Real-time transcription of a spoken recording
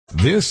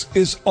This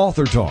is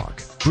Author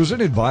Talk,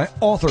 presented by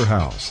Author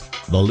House,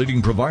 the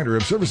leading provider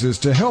of services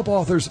to help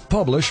authors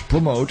publish,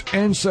 promote,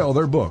 and sell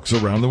their books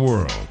around the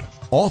world.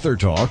 Author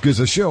Talk is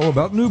a show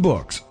about new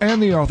books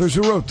and the authors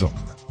who wrote them.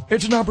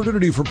 It's an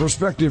opportunity for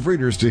prospective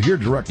readers to hear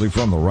directly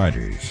from the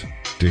writers,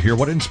 to hear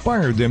what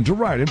inspired them to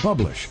write and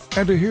publish,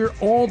 and to hear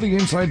all the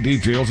inside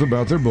details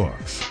about their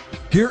books.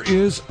 Here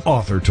is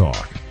Author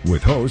Talk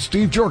with host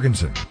Steve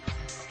Jorgensen.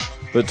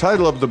 The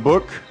title of the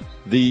book,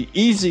 The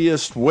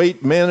Easiest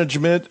Weight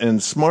Management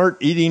and Smart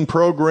Eating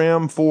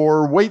Program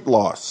for Weight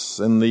Loss,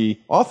 and the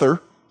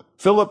author,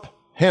 Philip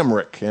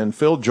Hamrick. And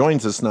Phil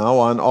joins us now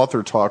on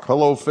Author Talk.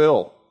 Hello,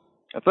 Phil.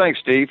 Thanks,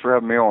 Steve, for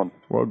having me on.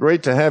 Well,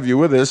 great to have you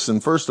with us.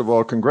 And first of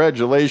all,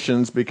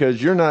 congratulations,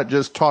 because you're not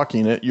just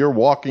talking it, you're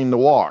walking the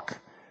walk.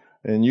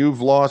 And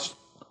you've lost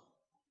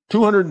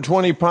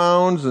 220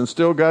 pounds and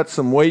still got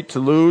some weight to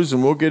lose.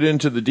 And we'll get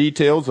into the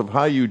details of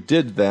how you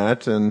did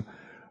that and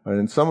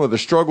some of the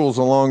struggles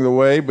along the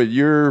way. But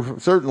you're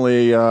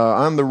certainly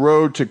on the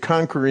road to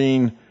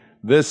conquering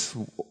this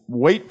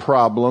weight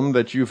problem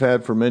that you've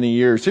had for many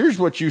years. Here's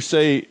what you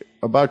say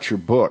about your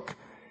book.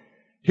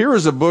 Here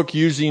is a book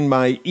using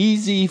my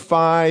easy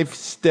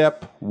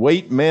 5-step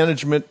weight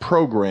management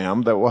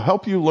program that will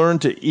help you learn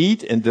to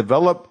eat and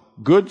develop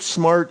good,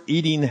 smart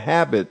eating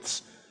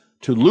habits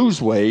to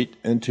lose weight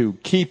and to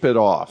keep it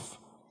off.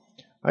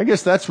 I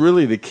guess that's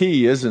really the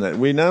key, isn't it?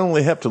 We not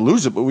only have to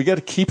lose it, but we got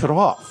to keep it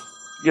off.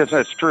 Yes,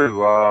 that's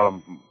true. A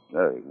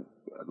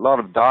lot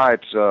of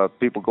diets,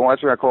 people go,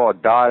 that's what I call a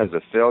diet as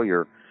a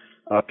failure.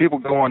 People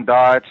go on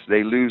diets,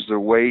 they lose their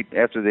weight.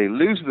 After they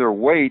lose their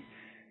weight,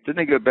 then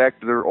they go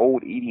back to their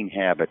old eating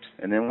habits.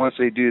 And then once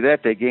they do that,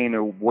 they gain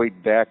their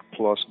weight back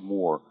plus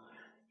more.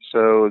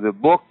 So the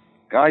book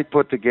I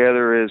put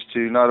together is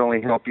to not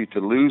only help you to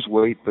lose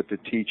weight, but to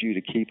teach you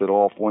to keep it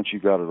off once you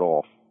got it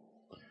off.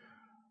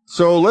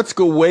 So let's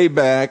go way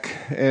back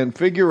and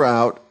figure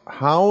out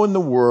how in the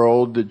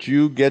world did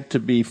you get to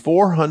be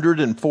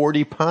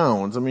 440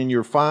 pounds? I mean,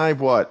 you're how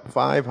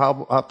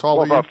tall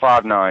are you? About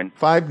 5'9".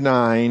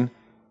 5'9".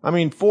 I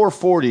mean,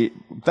 440,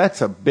 that's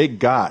a big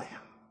guy.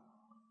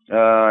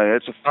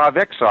 It's a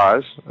 5X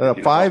size.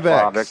 5X.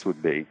 5X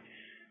would be.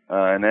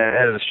 And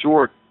as a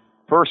short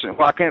person,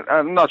 well,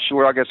 I'm not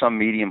short, I guess I'm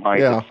medium height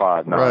at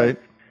 5'9". Right.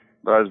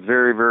 But I was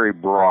very, very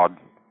broad.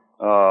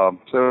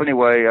 So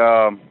anyway,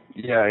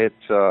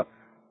 it's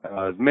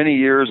many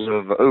years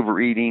of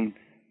overeating,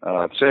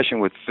 obsession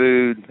with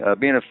food,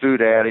 being a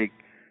food addict,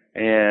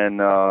 and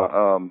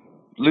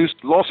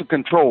loss of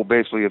control,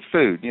 basically, of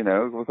food,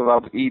 because I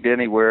would eat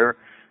anywhere,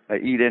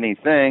 eat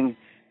anything,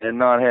 and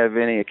not have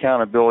any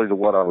accountability to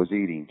what I was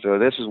eating. So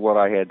this is what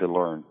I had to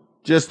learn.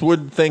 Just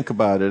wouldn't think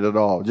about it at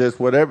all. Just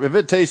whatever. If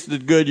it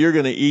tasted good, you're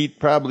going to eat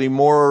probably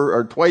more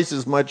or twice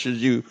as much as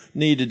you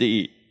needed to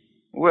eat.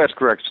 Well, that's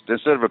correct.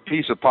 Instead of a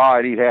piece of pie,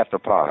 I'd eat half the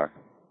pie.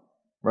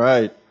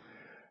 Right.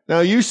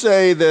 Now, you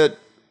say that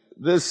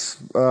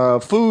this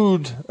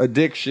food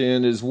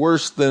addiction is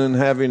worse than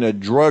having a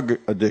drug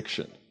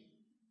addiction.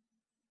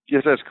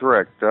 Yes, that's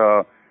correct.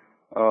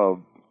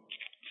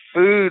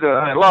 Food,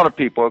 a lot of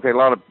people, a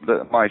lot of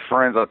my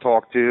friends I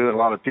talk to, a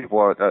lot of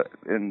people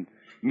in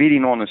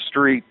meeting on the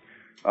street,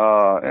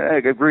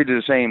 agree to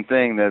the same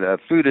thing, that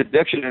food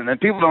addiction, and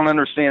people don't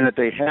understand that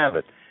they have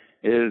it,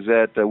 is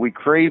that we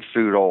crave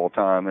food all the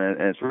time, and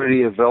it's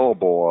really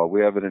available. We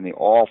have it in the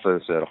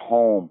office, at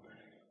home.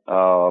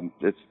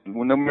 It's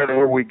no matter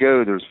where we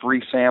go, there's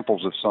free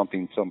samples of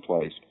something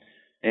someplace.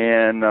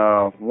 And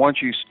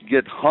once you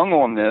get hung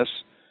on this,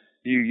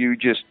 you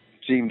just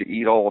seem to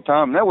eat all the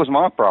time. And that was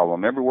my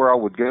problem. Everywhere I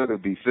would go,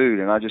 there'd be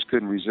food, and I just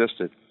couldn't resist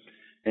it.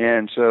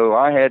 And so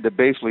I had to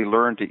basically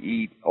learn to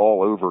eat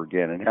all over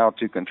again and how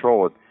to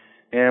control it.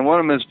 And one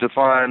of them is to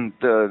find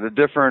the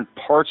different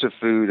parts of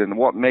food and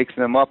what makes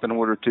them up in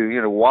order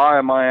to, why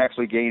am I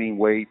actually gaining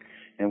weight,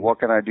 and what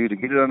can I do to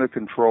get it under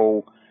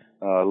control,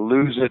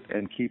 lose it,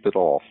 and keep it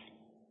off.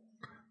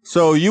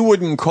 So you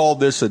wouldn't call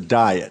this a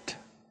diet?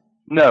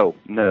 No.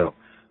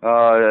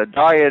 A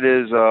diet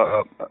is,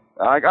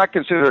 I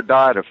consider a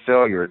diet a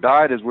failure. A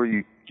diet is where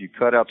you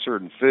cut out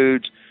certain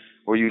foods,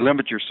 or you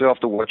limit yourself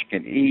to what you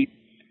can eat.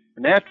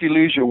 And after you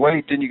lose your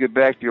weight, then you get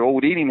back to your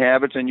old eating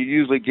habits, and you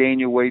usually gain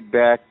your weight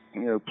back,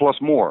 plus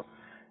more.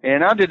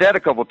 And I did that a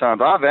couple of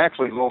times. I've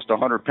actually lost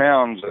 100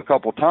 pounds a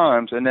couple of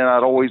times, and then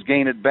I'd always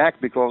gain it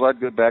back because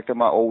I'd go back to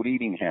my old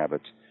eating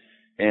habits.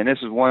 And this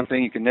is one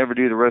thing you can never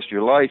do the rest of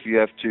your life. You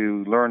have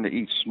to learn to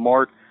eat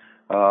smart,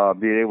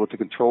 be able to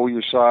control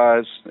your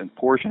size and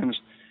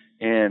portions,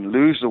 and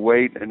lose the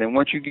weight. And then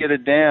once you get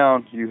it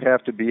down, you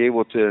have to be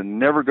able to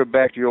never go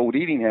back to your old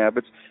eating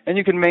habits, and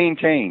you can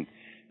maintain.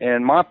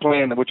 And my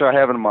plan, which I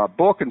have in my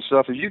book and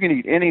stuff, is you can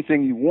eat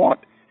anything you want.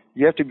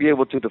 You have to be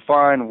able to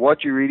define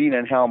what you're eating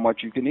and how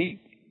much you can eat.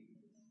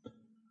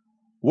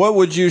 What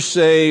would you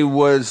say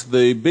was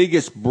the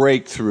biggest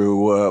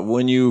breakthrough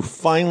when you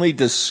finally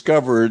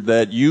discovered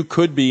that you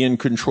could be in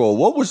control?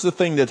 What was the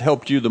thing that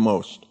helped you the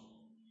most?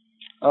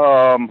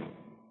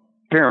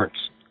 Parents.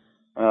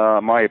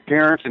 My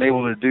appearance and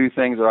able to do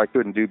things that I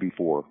couldn't do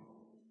before.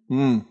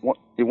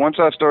 Once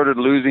I started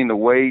losing the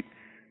weight,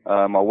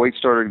 my weight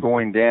started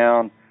going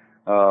down.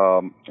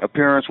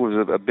 Appearance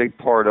was a big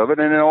part of it,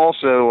 and then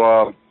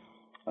also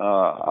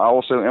I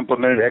also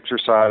implemented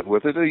exercise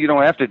with it. You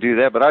don't have to do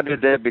that, but I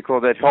did that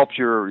because that helps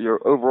your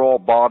overall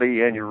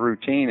body and your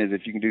routine, is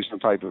if you can do some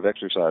type of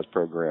exercise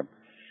program.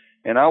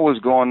 And I was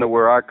going to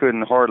where I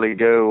couldn't hardly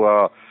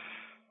go,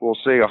 we'll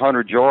say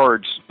 100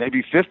 yards,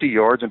 maybe 50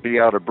 yards, and be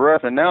out of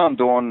breath. And now I'm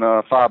doing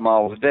 5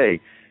 miles a day.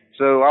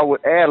 So I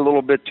would add a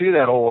little bit to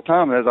that all the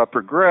time. And as I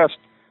progressed,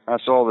 I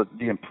saw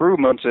the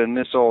improvements, and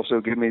this also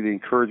gave me the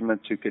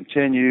encouragement to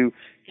continue,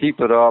 keep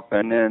it up,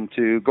 and then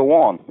to go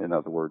on, in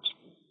other words.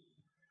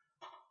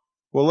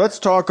 Well, let's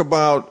talk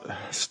about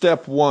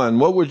step one.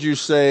 What would you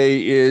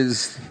say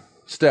is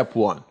step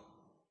one?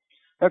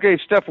 Okay,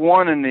 step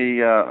one in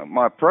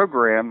my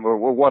program, or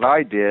what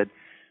I did,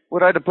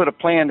 I had to put a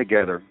plan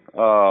together.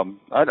 I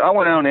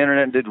went out on the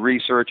internet and did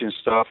research and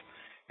stuff,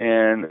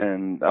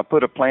 and I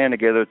put a plan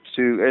together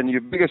and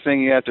your biggest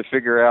thing you have to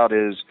figure out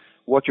is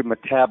what your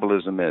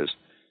metabolism is.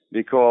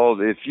 Because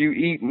if you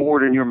eat more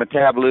than your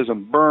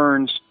metabolism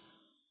burns,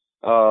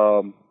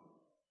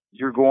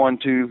 you're going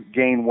to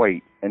gain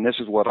weight, and this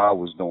is what I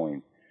was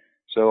doing.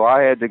 So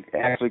I had to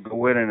actually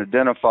go in and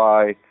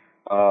identify,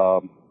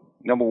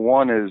 number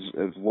one is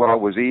what I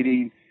was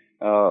eating,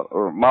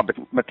 or my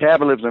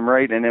metabolism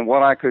rate, and then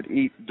what I could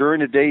eat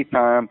during the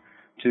daytime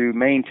to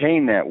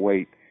maintain that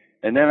weight.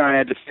 And then I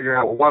had to figure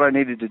out what I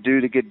needed to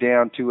do to get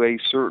down to a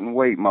certain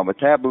weight. My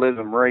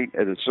metabolism rate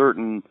at a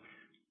certain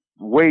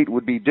weight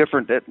would be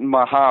different than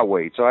my high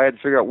weight. So I had to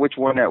figure out which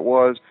one that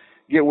was,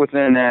 get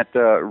within that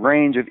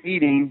range of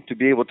eating to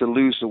be able to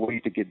lose the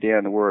weight to get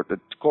down to where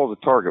it's called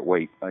the target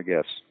weight, I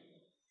guess.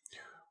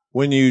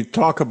 When you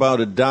talk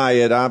about a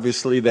diet,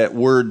 obviously that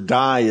word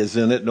die is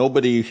in it.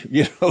 Nobody,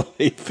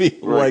 they feel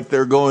like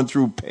they're going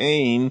through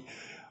pain.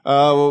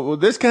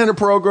 This kind of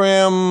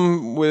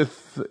program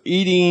with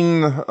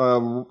eating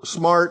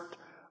smart,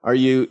 are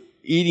you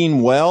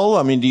eating well?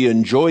 I mean, do you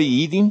enjoy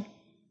eating?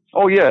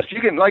 Oh, yes. You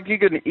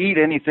can eat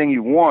anything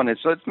you want.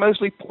 It's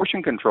mostly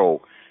portion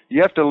control.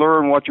 You have to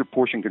learn what your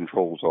portion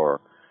controls are.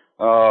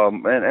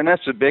 And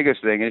that's the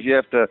biggest thing is you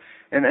have to,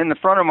 and in the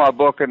front of my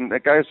book, and I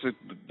guess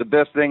the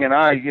best thing, and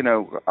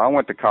I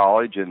went to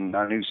college and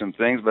I knew some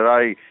things, but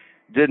I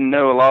didn't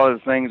know a lot of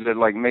the things that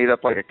made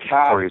up like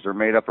calories are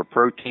made up of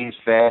proteins,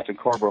 fats, and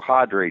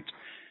carbohydrates.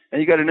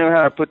 And you got to know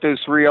how to put those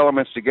three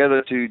elements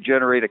together to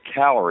generate a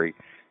calorie.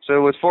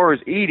 So as far as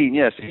eating,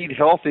 yes, eat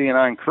healthy, and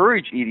I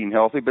encourage eating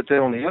healthy, but then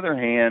on the other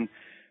hand,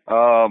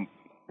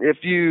 if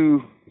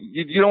you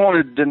don't want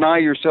to deny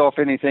yourself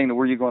anything to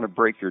where you're going to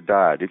break your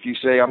diet. If you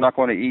say, I'm not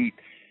going to eat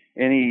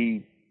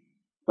any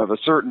of a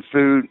certain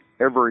food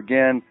ever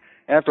again,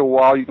 after a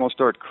while you're going to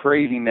start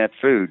craving that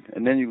food,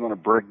 and then you're going to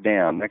break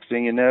down. Next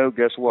thing you know,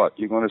 guess what?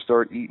 You're going to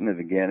start eating it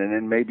again, and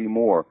then maybe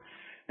more.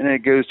 And then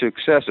it goes to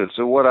excessive.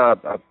 So what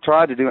I've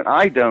tried to do, and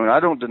I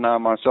don't deny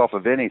myself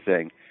of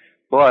anything,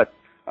 but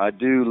I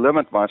do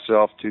limit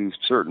myself to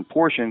certain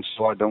portions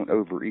so I don't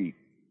overeat.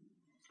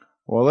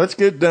 Well, let's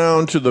get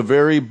down to the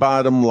very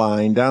bottom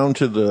line, down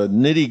to the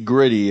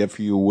nitty-gritty, if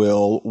you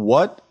will.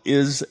 What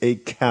is a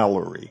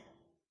calorie?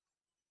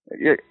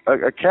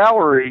 A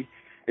calorie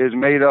is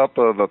made up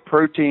of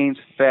proteins,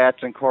 fats,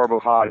 and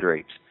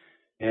carbohydrates.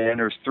 And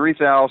there's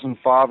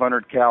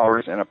 3,500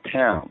 calories in a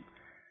pound.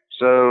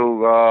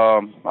 So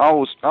I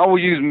will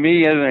use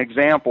me as an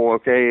example,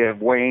 okay,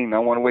 of weighing. I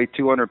want to weigh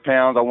 200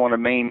 pounds. I want to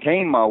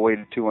maintain my weight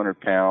at 200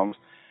 pounds.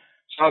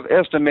 So I've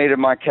estimated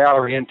my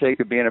calorie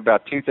intake of being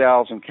about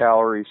 2,000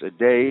 calories a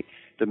day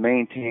to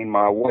maintain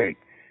my weight.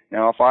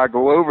 Now, if I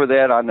go over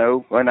that, I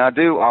know when I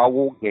do, I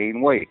will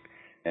gain weight.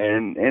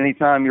 And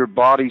anytime your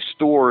body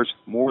stores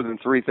more than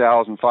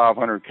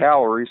 3,500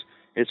 calories,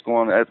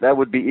 that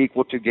would be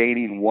equal to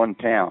gaining 1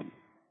 pound.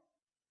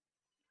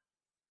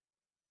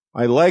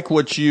 I like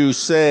what you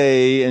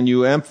say, and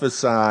you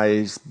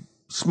emphasize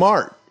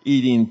smart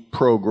eating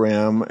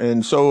program,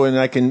 and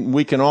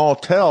we can all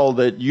tell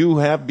that you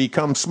have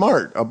become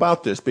smart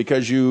about this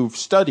because you've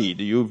studied,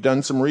 you've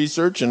done some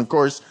research, and of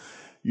course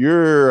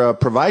you're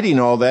providing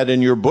all that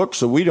in your book,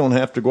 so we don't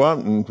have to go out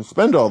and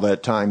spend all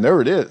that time. There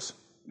it is.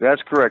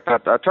 That's correct.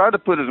 I tried to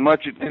put as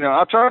much, in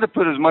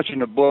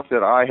the book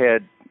that I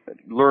had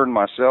learned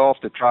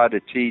myself to try to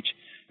teach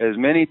as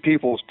many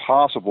people as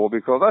possible,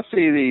 because I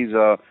see these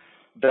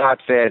diet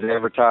fads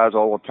advertised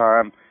all the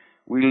time.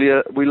 We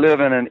live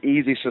in an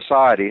easy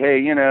society. Hey,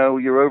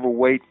 you're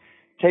overweight,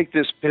 take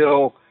this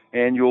pill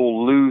and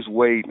you'll lose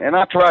weight. And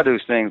I try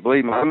those things.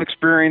 Believe me, I'm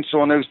experienced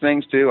on those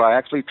things too. I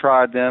actually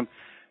tried them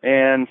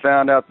and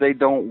found out they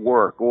don't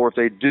work. Or if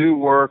they do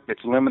work,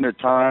 it's limited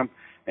time,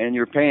 and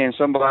you're paying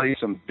somebody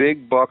some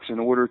big bucks in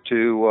order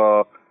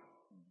to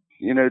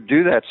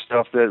do that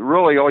stuff that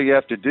really all you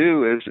have to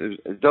do is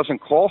it doesn't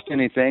cost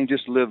anything.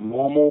 Just live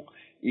normal,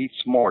 eat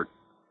smart.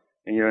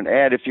 And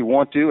add, if you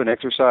want to, an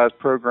exercise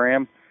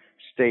program.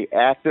 Stay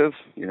active,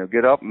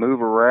 get up,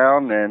 move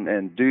around,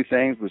 and do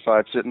things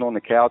besides sitting on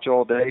the couch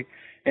all day,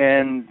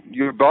 and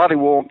your body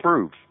will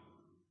improve.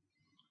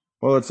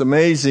 Well, it's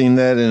amazing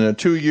that in a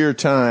 2-year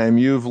time,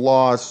 you've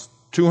lost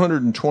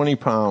 220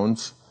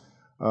 pounds.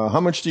 How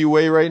much do you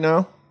weigh right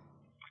now?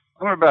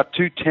 I'm at about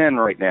 210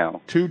 right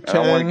now. 210.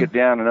 I want to get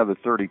down another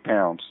 30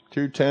 pounds.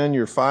 210,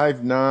 you're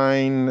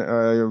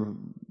 5'9".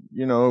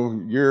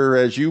 You're,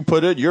 as you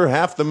put it, you're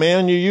half the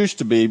man you used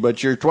to be,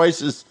 but you're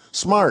twice as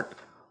smart.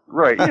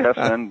 Right, yes,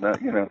 and,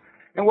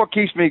 and what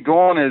keeps me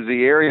going is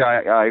the area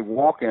I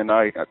walk in.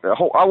 I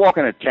walk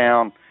in a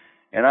town,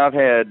 and I've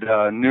had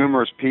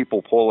numerous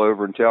people pull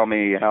over and tell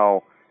me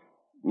how,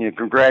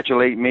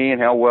 congratulate me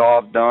and how well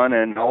I've done,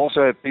 and I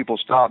also have people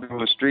stop me on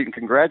the street and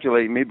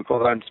congratulate me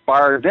because I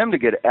inspired them to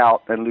get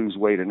out and lose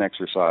weight and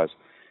exercise.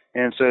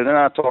 And so then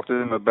I talk to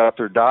them about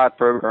their diet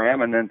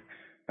program, and then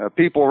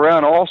people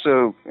around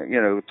also,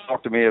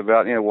 talk to me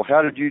about, well,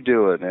 how did you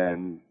do it?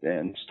 And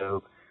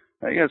so,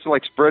 it's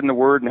like spreading the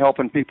word and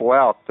helping people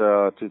out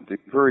to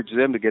encourage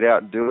them to get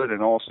out and do it,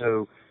 and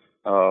also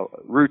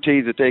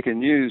routines that they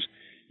can use.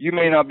 You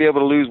may not be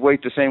able to lose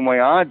weight the same way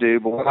I do,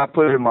 but what I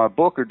put in my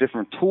book are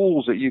different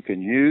tools that you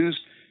can use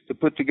to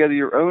put together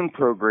your own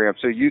program,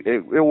 so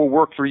it will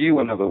work for you,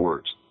 in other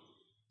words.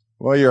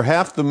 Well, you're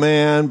half the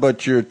man,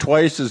 but you're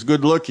twice as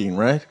good looking,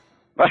 right?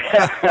 Well,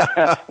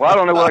 I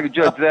don't know whether I can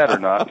judge that or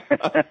not.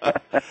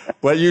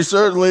 But you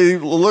certainly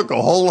look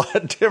a whole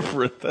lot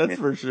different, that's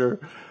for sure.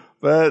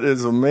 That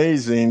is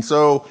amazing.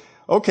 So,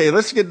 okay,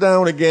 let's get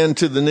down again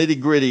to the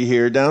nitty-gritty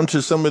here, down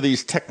to some of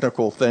these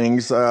technical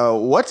things.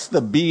 What's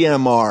the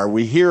BMR?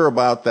 We hear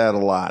about that a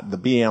lot, the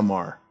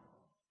BMR.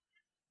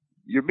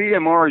 Your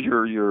BMR is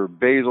your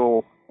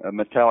basal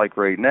metabolic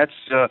rate, and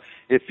that's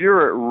if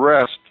you're at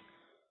rest,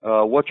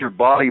 what your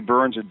body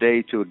burns a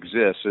day to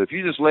exist. So if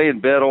you just lay in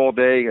bed all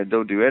day and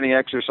don't do any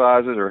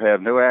exercises or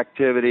have no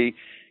activity,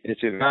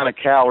 it's the amount of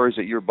calories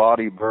that your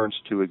body burns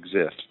to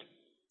exist.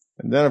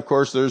 And then, of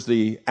course, there's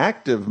the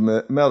active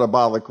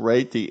metabolic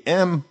rate, the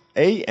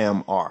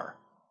AMR.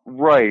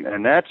 Right,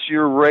 and that's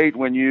your rate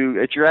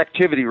it's your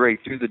activity rate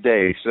through the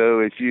day. So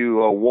if you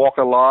walk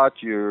a lot,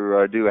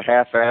 you do a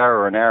half hour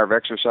or an hour of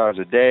exercise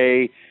a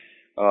day.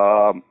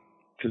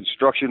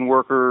 Construction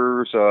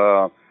workers,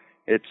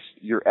 it's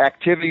your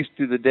activities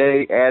through the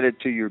day added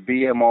to your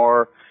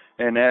BMR,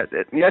 and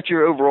that's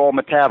your overall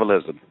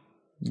metabolism.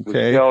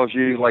 Okay. Which tells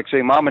you, like,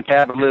 say, my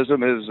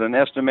metabolism is an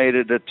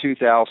estimated at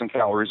 2,000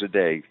 calories a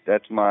day.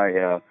 That's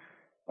my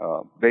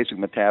basic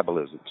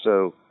metabolism.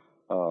 So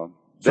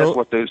that's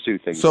what those two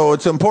things So are.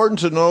 it's important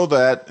to know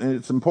that.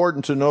 It's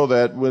important to know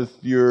that with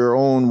your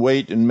own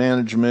weight and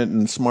management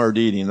and smart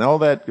eating, all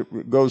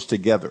that goes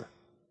together.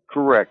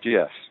 Correct.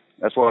 Yes,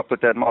 that's why I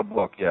put that in my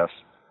book. Yes.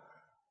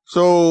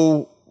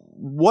 So,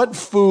 what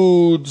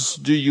foods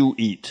do you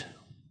eat?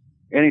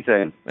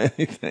 Anything.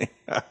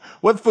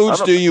 What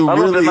foods do you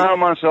really? I don't deny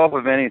myself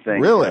of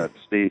anything. Really,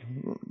 Steve.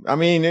 I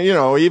mean,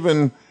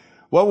 even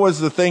what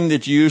was the thing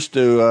that you used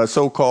to,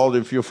 so-called,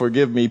 if you'll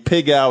forgive me,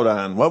 pig out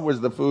on? What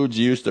was the foods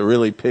you used to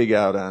really pig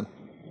out on?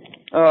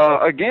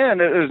 Again,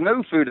 there's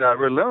no food that I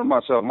really limit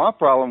myself. My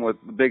problem with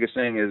the biggest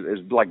thing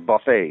is like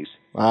buffets.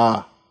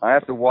 I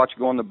have to watch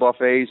going to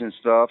buffets and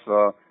stuff.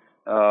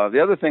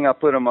 The other thing I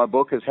put in my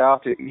book is how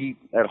to eat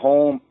at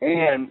home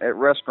and at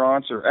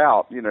restaurants or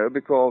out,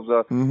 because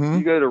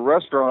you go to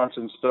restaurants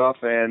and stuff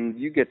and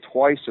you get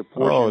twice a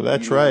portion. Oh,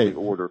 that's right.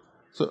 Order.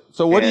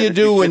 So what do you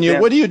do when you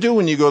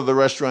go to the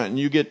restaurant and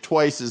you get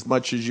twice as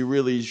much as you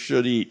really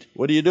should eat?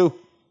 What do you do?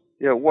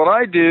 Yeah, what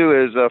I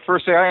do is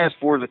first thing I ask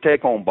for is a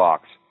take-home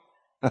box,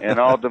 and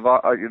I'll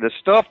divide the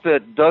stuff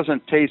that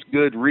doesn't taste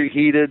good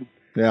reheated.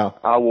 Yeah,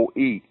 I will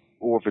eat,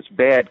 or if it's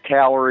bad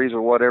calories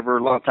or whatever,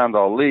 a lot of times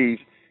I'll leave.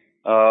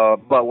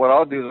 But what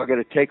I'll do is I'll get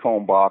a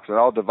take-home box, and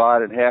I'll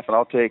divide it in half, and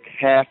I'll take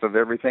half of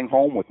everything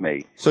home with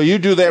me. So you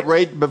do that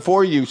right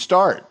before you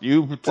start?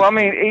 Well, I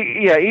mean,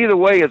 either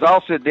way is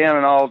I'll sit down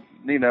and I'll,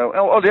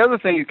 the other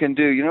thing you can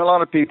do, a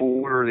lot of people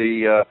order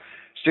the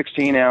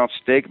 16-ounce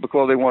steak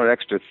because they want it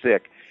extra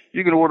thick.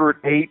 You can order an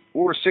 8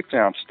 or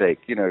 6-ounce steak,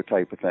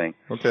 type of thing.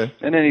 Okay.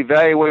 And then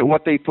evaluate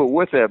what they put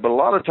with that. But a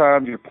lot of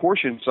times your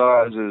portion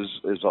size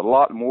is a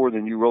lot more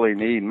than you really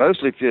need.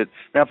 Mostly if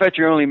that's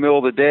your only meal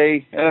of the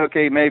day,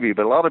 okay, maybe.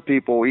 But a lot of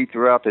people eat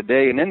throughout the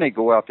day and then they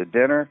go out to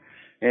dinner,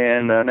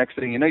 and next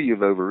thing you know,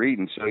 you've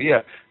overeaten. So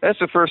yeah, that's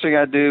the first thing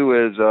I do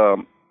is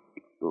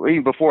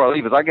even before I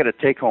leave is I get a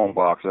take-home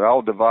box, and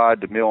I'll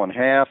divide the meal in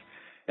half,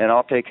 and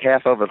I'll take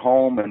half of it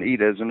home and eat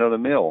it as another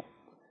meal.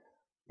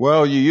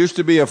 Well, you used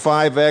to be a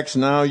 5X,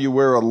 now you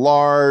wear a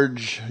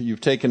large. You've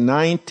taken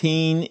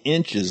 19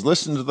 inches.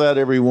 Listen to that,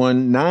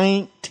 everyone.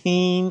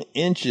 19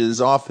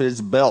 inches off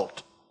his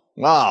belt.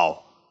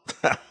 Wow.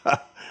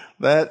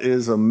 That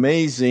is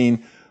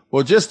amazing.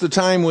 Well, just the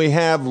time we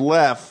have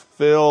left,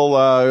 Phil,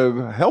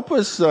 help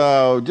us,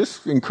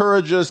 just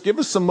encourage us, give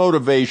us some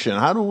motivation.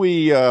 How do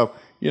we,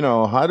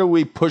 how do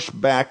we push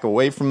back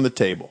away from the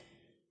table?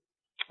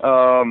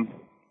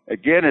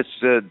 Again,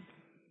 it's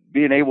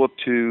being able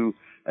to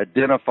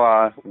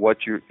identify what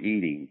you're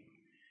eating.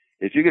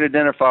 If you can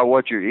identify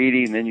what you're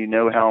eating, then you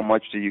know how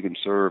much that you can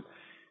serve.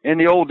 In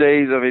the old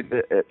days,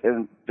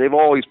 and they've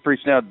always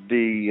preached out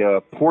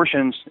the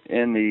portions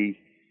in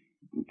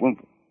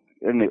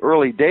in the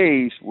early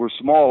days were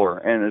smaller,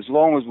 and as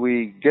long as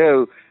we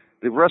go,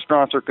 the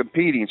restaurants are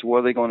competing. So what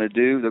are they going to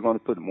do? They're going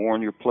to put more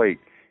on your plate.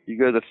 You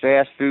go to the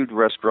fast food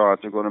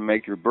restaurants, they're going to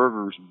make your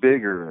burgers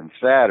bigger and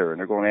fatter, and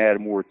they're going to add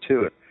more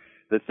to it.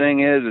 The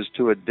thing is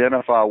to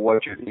identify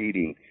what you're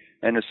eating.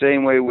 And the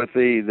same way with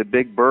the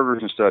big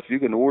burgers and stuff, you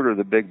can order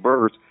the big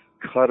burgers,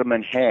 cut them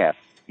in half,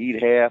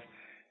 eat half,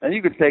 and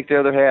you can take the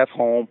other half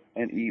home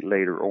and eat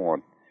later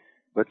on.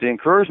 But the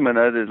encouragement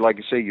of it is, like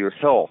you say, your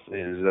health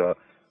is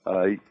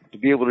to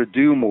be able to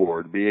do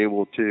more, to be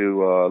able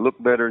to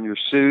look better in your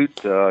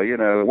suit.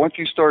 Once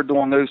you start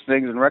doing those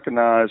things and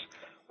recognize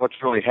what's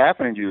really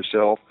happening to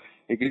yourself,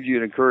 it gives you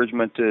an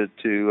encouragement to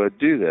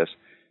do this.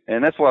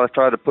 And that's what I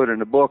try to put in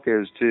the book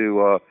is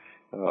to,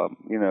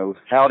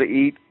 how to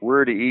eat,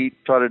 where to eat,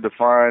 try to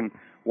define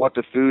what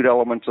the food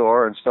elements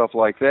are and stuff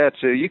like that.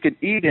 So you can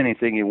eat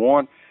anything you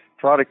want,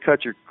 try to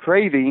cut your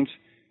cravings,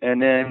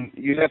 and then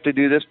you have to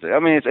do this. I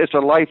mean, it's a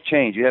life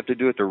change. You have to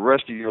do it the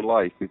rest of your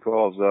life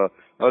because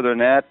other than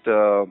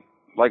that,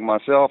 like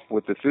myself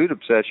with the food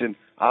obsession,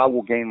 I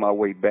will gain my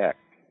weight back.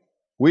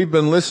 We've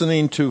been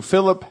listening to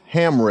Philip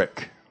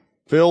Hamrick.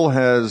 Phil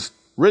has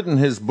written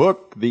his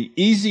book, The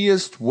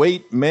Easiest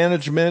Weight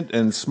Management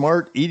and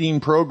Smart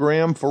Eating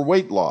Program for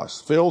Weight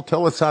Loss. Phil,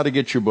 tell us how to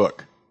get your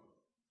book.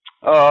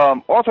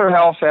 Author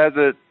House has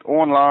it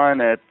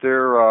online at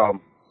their,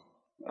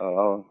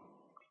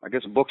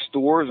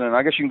 bookstores, and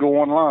I guess you can go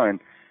online.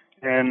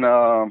 And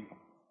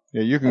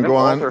you can go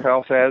on. Author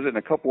House has it, and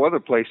a couple other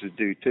places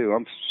do too.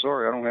 I'm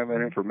sorry, I don't have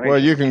that information. Well,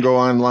 you can go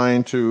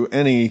online to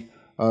any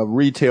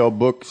retail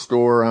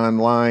bookstore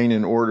online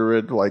and order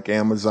it, like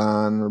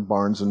Amazon or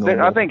Barnes and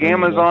Noble. I think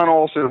Amazon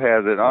also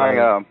has it.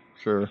 I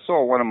sure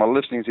saw one of my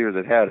listings here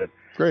that had it.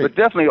 Great. But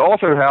definitely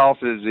Author House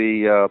is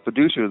the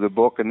producer of the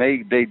book, and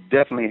they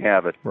definitely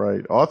have it.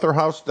 Right.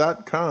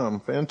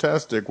 AuthorHouse.com.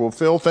 Fantastic. Well,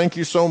 Phil, thank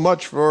you so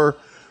much for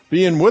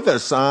being with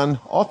us on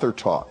Author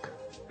Talk.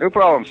 No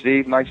problem,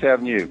 Steve. Nice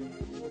having you.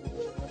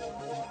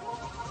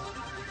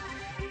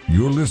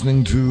 You're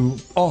listening to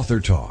Author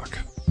Talk.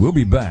 We'll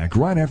be back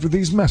right after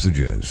these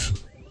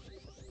messages.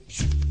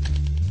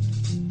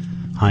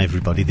 Hi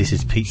everybody, this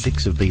is Pete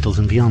Dix of Beatles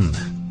and Beyond.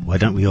 Why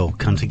don't we all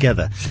come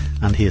together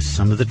and hear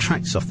some of the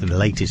tracks off the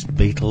latest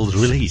Beatles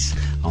release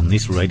on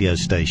this radio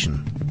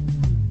station.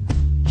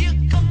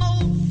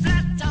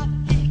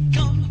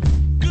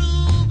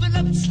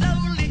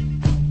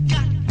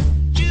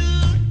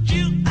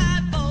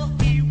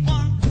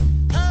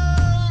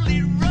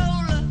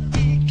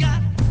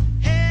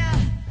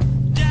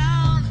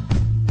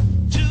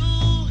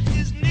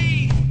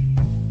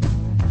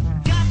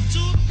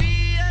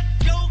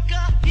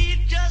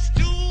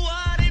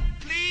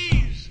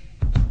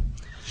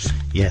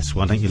 Yes,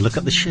 why don't you look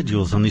up the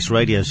schedules on this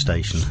radio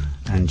station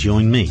and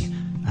join me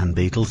and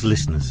Beatles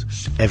listeners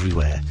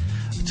everywhere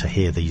to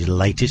hear the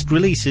latest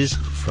releases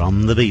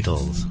from the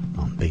Beatles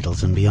on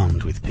Beatles and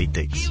Beyond with Pete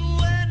Dix.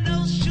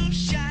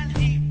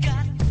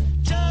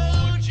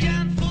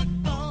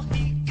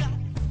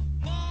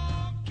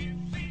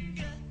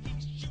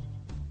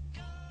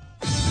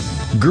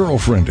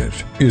 Girlfriend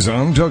It is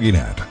on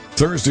TogiNet.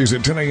 Thursdays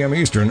at 10 a.m.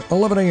 Eastern,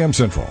 11 a.m.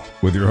 Central,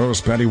 with your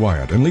hosts Patty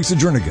Wyatt and Lisa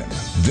Jernigan.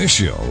 This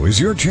show is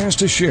your chance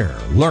to share,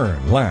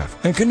 learn,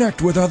 laugh, and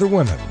connect with other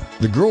women.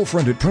 The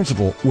Girlfriend It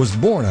principle was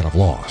born out of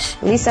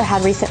loss. Lisa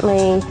had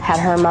recently had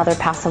her mother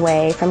pass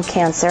away from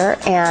cancer,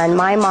 and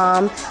my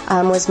mom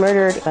was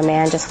murdered. A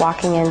man just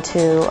walking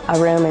into a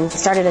room and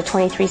started a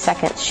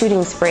 23-second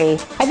shooting spree.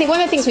 I think one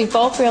of the things we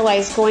both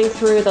realized going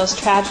through those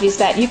tragedies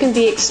that you can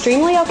be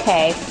extremely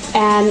okay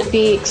and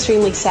be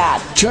extremely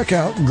sad. Check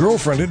out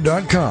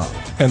girlfriendit.com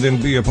and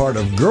then be a part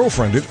of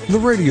Girlfriend It, the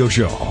radio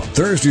show.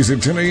 Thursdays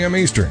at 10 a.m.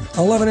 Eastern,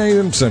 11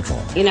 a.m.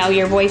 Central. You know,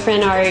 your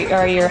boyfriend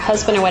or your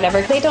husband or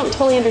whatever, they don't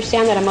totally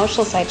understand that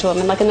emotional side to a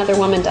woman like another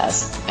woman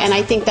does. And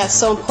I think that's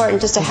so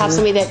important just to have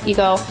somebody that you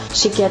go,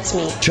 she gets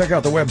me. Check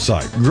out the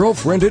website,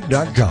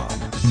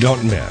 girlfriendit.com.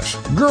 Don't miss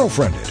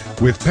Girlfriend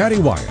It with Patty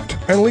Wyatt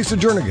and Lisa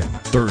Jernigan.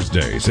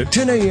 Thursdays at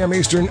 10 a.m.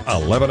 Eastern,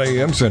 11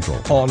 a.m. Central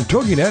on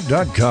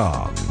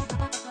TogiNet.com.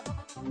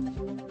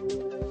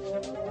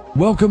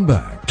 Welcome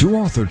back to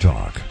Author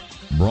Talk,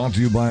 brought to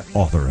you by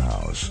Author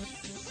House,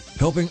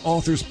 helping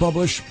authors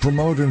publish,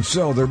 promote, and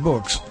sell their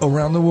books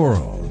around the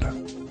world.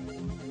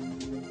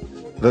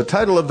 The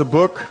title of the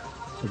book,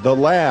 The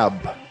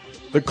Lab,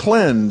 The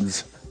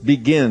Cleanse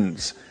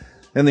Begins.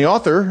 And the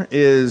author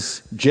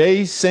is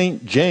Jay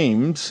St.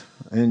 James,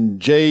 and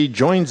Jay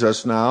joins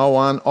us now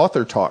on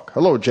Author Talk.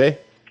 Hello, Jay.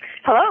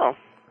 Hello.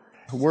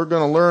 We're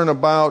going to learn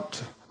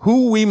about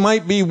who we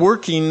might be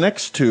working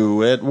next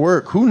to at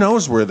work. Who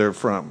knows where they're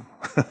from?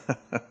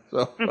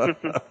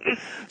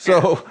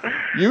 So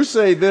you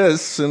say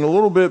this and a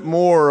little bit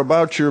more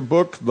about your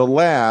book, The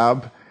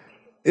Lab.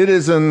 It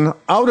is an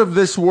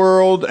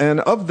out-of-this-world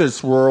and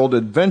of-this-world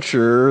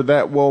adventure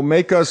that will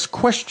make us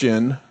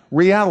question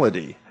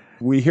reality.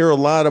 We hear a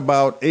lot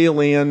about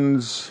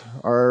aliens.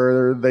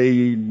 Are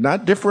they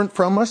not different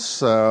from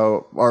us?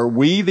 Are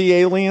we the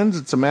aliens?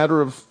 It's a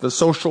matter of the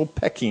social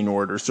pecking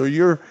order. So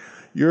you're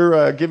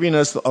giving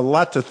us a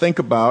lot to think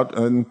about,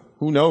 and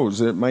who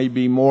knows? It may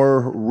be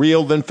more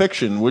real than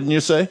fiction, wouldn't you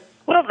say?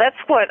 Well, that's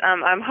what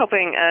I'm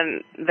hoping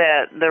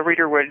that the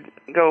reader would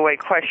go away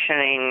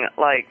questioning,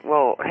 like,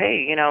 well,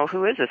 hey,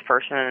 who is this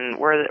person, and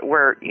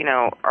where,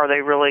 are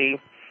they really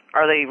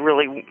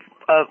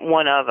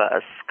one of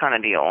us, kind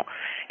of deal.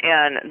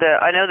 And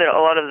I know that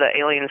a lot of the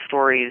alien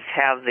stories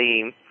have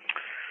the,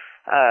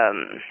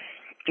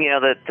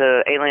 that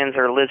the aliens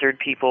are lizard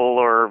people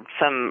or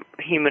some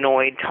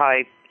humanoid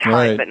type,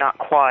 right, but not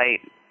quite.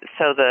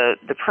 So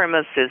the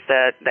premise is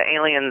that the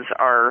aliens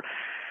are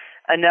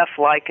enough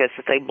like us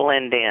that they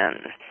blend in.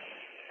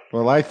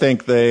 Well, I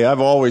think I've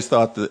always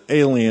thought that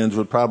aliens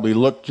would probably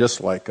look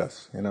just like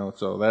us,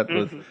 so that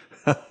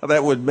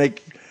that would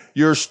make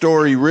your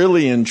story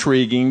really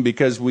intriguing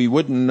because we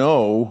wouldn't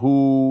know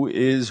who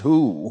is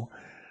who.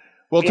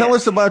 Well, tell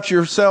us about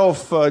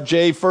yourself,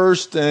 Jay,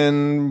 first,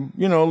 and,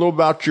 a little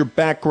about your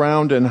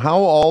background and how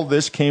all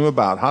this came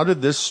about. How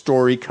did this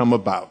story come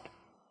about?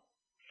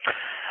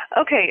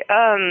 Okay,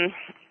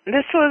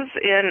 this was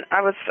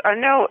I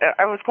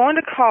was going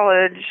to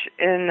college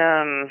in,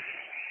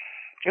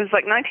 it was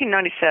like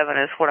 1997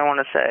 is what I want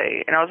to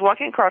say, and I was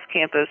walking across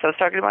campus. I was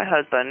talking to my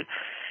husband,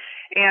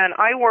 and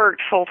I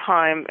worked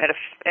full-time at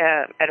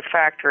a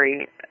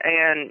factory,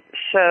 and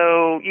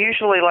so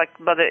usually, like,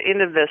 by the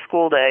end of the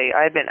school day,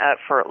 I had been up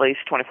for at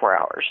least 24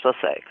 hours,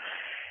 let's say.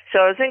 So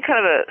I was in kind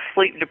of a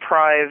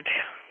sleep-deprived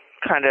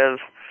kind of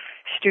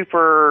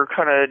stupor,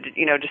 kind of,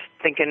 just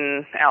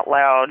thinking out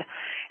loud.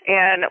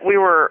 And we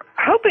were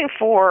hoping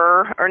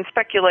for, or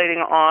speculating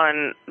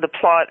on, the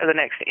plot of the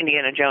next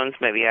Indiana Jones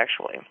movie,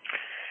 actually.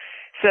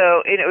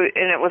 So,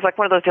 it was like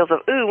one of those deals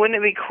of, ooh, wouldn't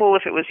it be cool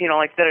if it was,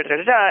 like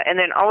da-da-da-da-da, and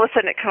then all of a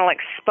sudden it kind of like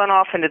spun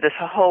off into this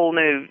whole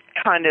new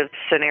kind of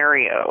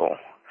scenario.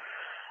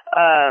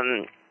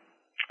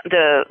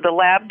 The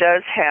lab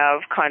does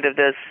have kind of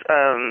this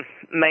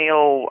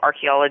male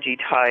archaeology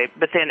type,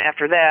 but then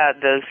after that,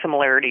 the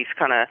similarities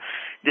kind of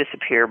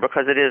disappear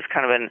because it is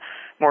kind of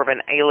more of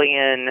an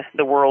alien,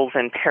 the world's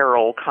in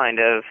peril kind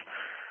of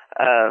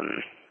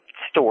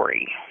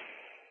story,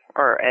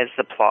 or as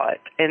the plot.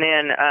 And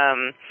then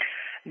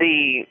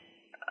the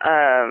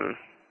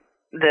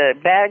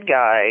bad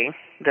guy,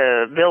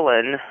 the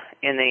villain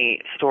in the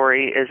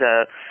story, is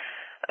a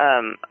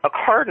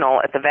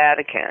cardinal at the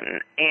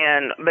Vatican,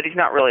 but he's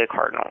not really a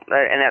cardinal,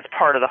 and that's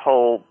part of the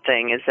whole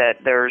thing, is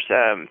that there's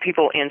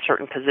people in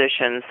certain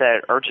positions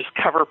that are just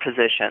cover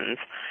positions,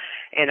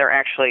 and they're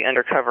actually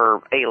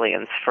undercover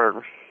aliens,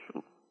 for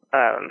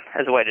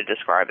as a way to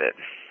describe it.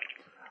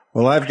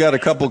 Well, I've got a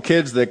couple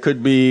kids that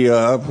could be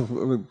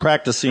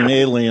practicing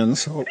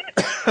aliens.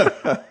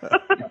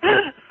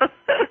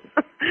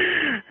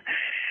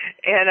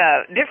 And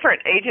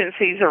different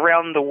agencies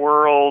around the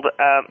world,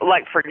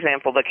 like, for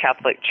example, the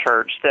Catholic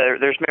Church.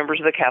 There's members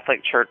of the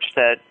Catholic Church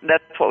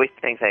that's what we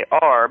think they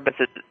are, but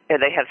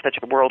they have such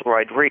a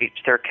worldwide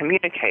reach. They're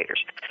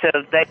communicators. So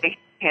they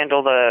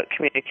handle the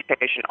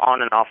communication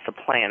on and off the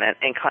planet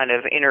and kind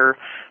of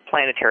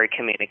interplanetary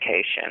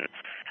communication.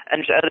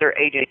 And there's other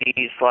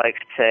agencies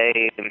like,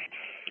 say,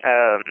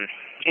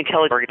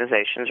 intelligence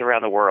organizations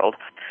around the world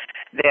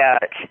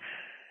that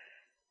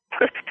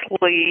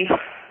purposely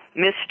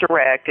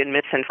misdirect and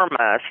misinform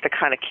us to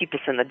kind of keep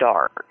us in the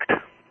dark.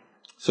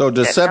 So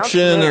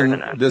deception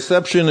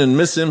and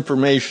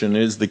misinformation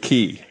is the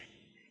key.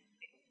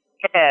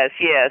 Yes.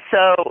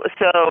 So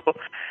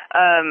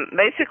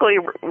basically,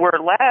 we're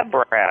lab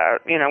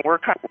rats.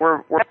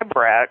 We're lab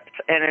rats,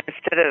 and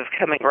instead of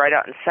coming right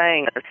out and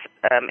saying this,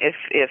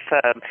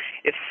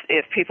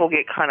 if people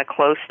get kind of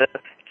close to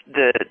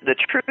the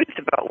truth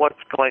about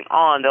what's going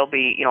on, there'll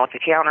be, like a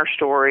counter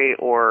story,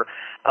 or,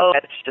 oh,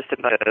 that's just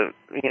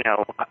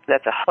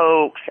that's a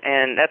hoax,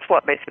 and that's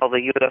what basically all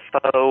the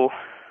UFO,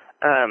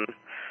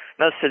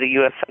 most of the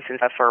UFOs and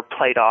stuff are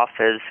played off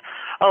as,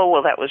 oh,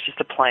 well, that was just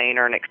a plane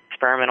or an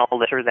experimental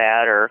this or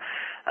that, or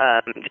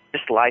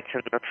just lights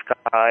in the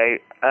sky.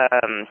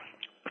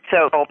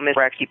 So all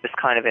misdirect keep us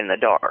kind of in the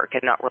dark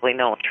and not really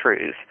knowing the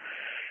truth.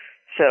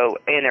 So,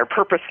 and they're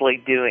purposely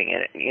doing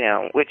it,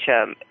 which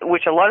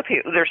a lot of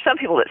people, there's some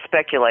people that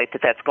speculate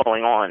that that's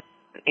going on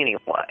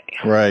anyway.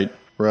 Right.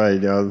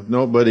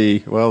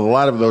 Nobody, a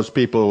lot of those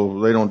people,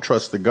 they don't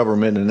trust the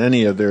government in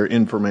any of their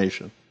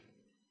information.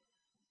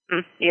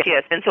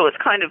 Yes, and so it's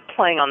kind of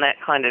playing on that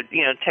kind of,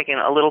 taking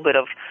a little bit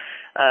of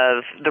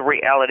the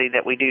reality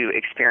that we do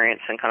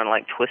experience and kind of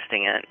like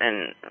twisting it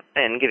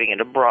and giving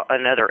it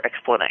another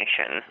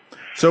explanation.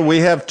 So we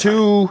have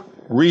two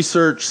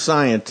research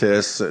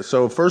scientists.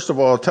 So first of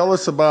all, tell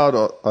us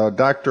about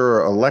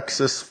Dr.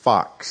 Alexis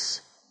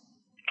Fox.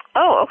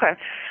 Oh, okay.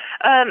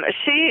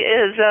 She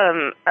is,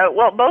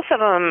 both of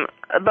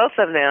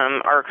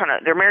them are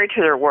they're married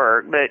to their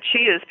work, but she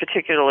is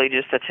particularly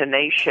just a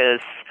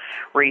tenacious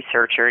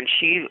researcher, and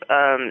she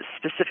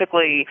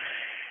specifically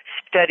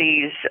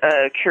studies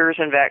cures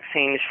and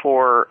vaccines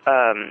for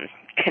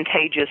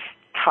contagious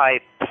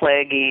type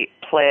plague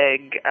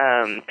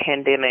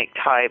pandemic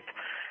type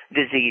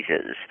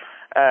diseases.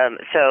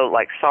 So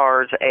like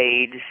SARS,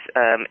 AIDS,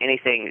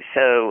 anything.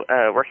 So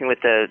working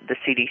with the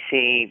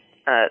CDC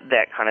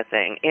that kind of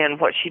thing. And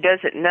what she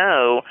doesn't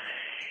know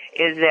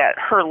is that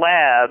her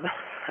lab,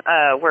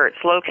 where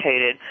it's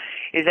located,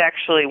 is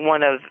actually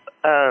one of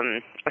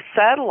a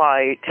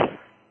satellite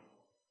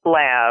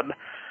lab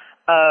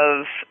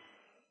of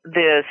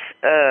this,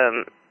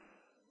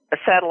 a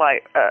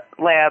satellite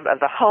lab of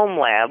the home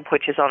lab,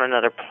 which is on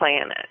another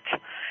planet,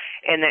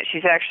 and that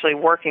she's actually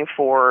working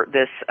for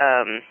this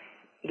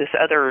this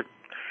other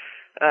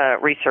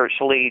research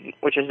lead,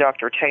 which is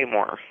Dr.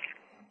 Tamor.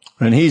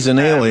 And he's an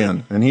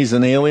alien.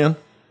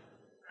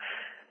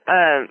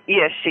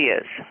 Yes, she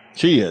is.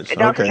 She is.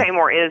 Dr. Okay.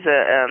 Tamor is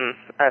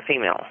a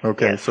female.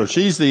 Okay, yes. so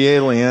she's the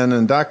alien,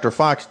 and Dr.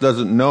 Fox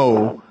doesn't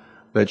know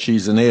that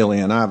she's an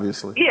alien,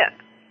 obviously. Yeah.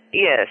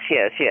 Yes.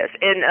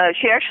 And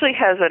she actually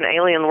has an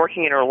alien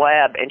working in her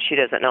lab, and she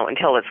doesn't know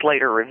until it's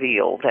later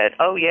revealed that,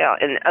 oh, yeah,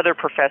 and other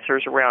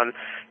professors around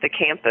the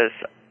campus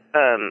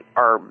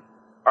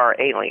are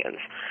aliens.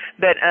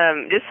 But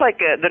just like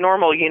the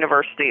normal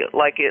university,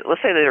 like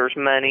let's say that there's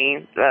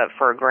money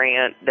for a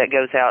grant that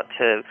goes out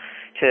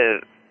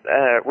to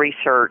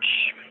research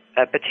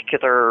a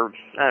particular,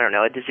 I don't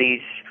know, a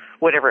disease,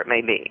 whatever it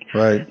may be.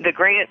 Right. The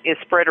grant is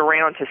spread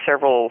around to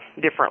several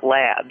different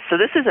labs. So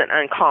this isn't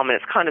uncommon.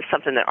 It's kind of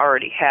something that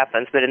already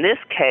happens. But in this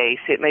case,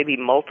 it may be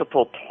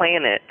multiple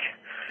planet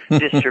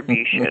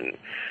distribution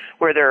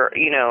where there,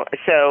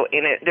 so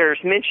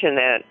there's mention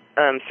that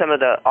some of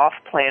the off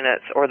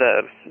planets or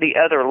the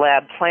other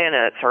lab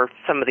planets are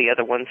some of the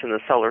other ones in the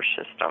solar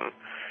system.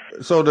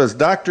 So does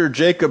Dr.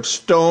 Jacob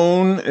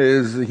Stone,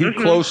 is he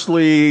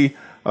closely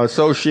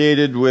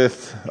associated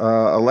with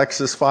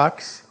Alexis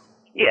Fox?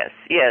 Yes.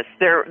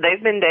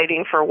 They've been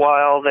dating for a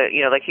while. That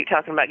they keep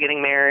talking about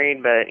getting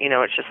married, but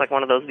it's just like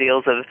one of those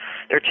deals of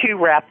they're too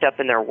wrapped up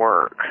in their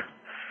work.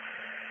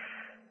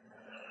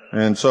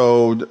 And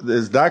so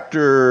is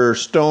Dr.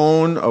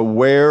 Stone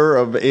aware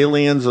of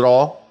aliens at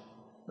all?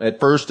 At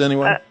first,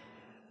 anyway?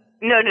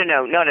 No,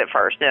 not at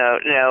first. No.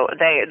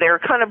 They're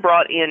kind of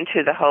brought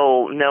into the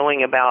whole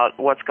knowing about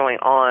what's going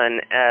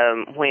on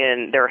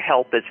when their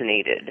help is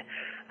needed.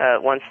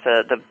 Once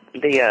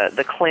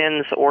the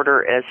cleanse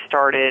order is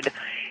started,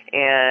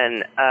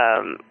 and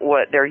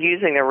what they're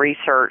using the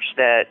research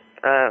that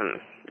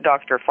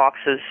Dr. Fox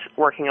is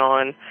working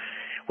on,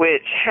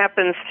 which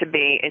happens to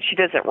be, and she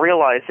doesn't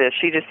realize this.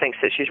 She just thinks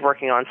that she's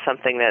working on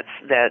something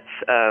that's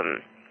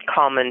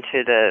common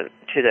to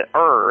the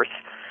Earth.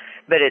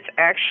 But it's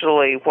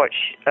actually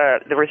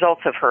the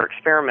results of her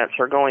experiments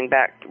are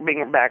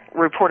being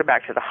reported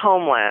back to the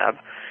home lab,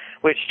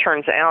 which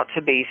turns out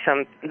to be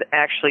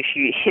actually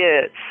she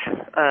hits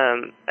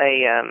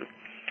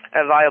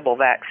a viable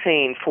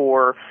vaccine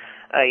for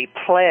a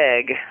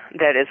plague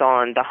that is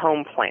on the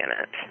home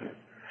planet.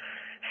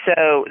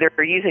 So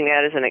they're using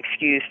that as an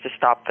excuse to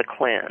stop the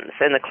cleanse.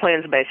 And the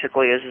cleanse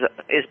basically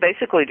is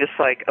basically just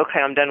like, okay,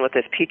 I'm done with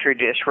this petri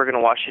dish, we're going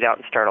to wash it out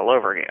and start all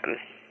over again.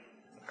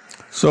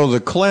 So the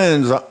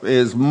cleanse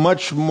is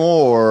much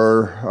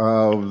more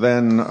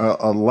than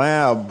a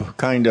lab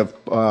kind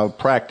of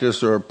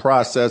practice or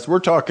process. We're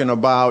talking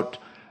about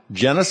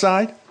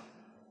genocide?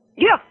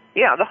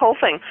 Yeah, the whole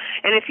thing.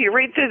 And if you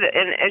read through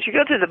and as you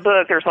go through the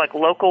book, there's like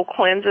local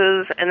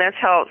cleanses, and that's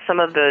how some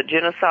of the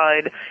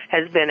genocide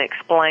has been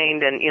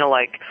explained. And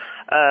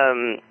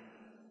I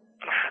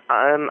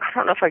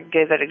don't know if I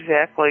gave that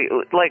exactly.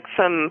 Like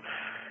some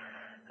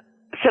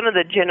of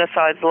the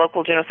genocides,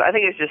 local genocide, I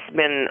think it's just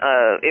been,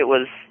 it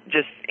was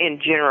just in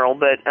general,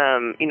 but,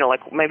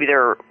 like maybe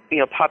their,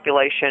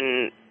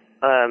 population,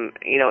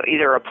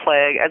 either a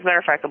plague. As a matter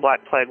of fact, the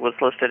Black Plague was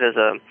listed as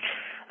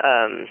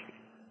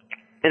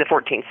in the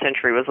 14th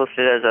century, was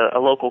listed as a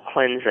local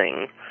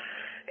cleansing.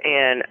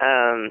 And,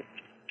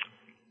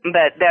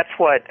 but that's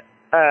what,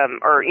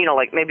 or,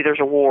 like maybe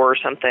there's a war or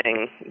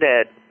something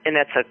and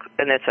that's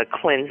a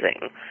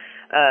cleansing.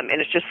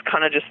 And it's just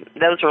kind of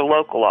those are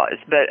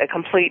localized, but a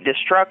complete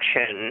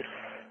destruction,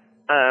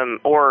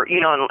 or,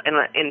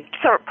 and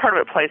part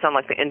of it plays on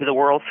like the end of the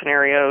world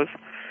scenarios.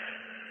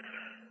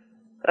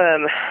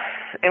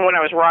 And when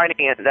I was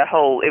writing it,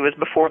 it was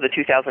before the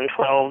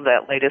 2012,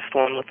 that latest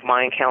one with the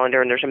Mayan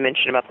calendar, and there's a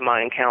mention about the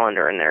Mayan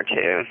calendar in there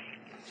too.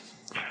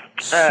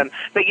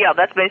 But yeah,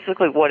 that's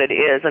basically what it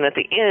is. And at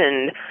the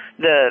end,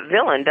 the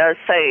villain does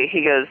say,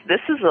 he goes,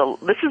 this is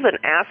an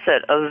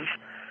asset of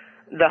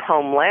the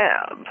home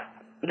lab.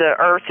 The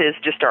Earth is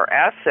just our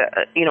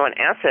asset, an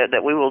asset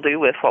that we will do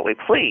with what we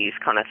please,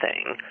 kind of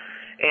thing.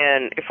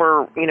 And if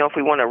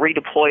we want to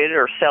redeploy it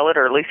or sell it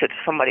or lease it to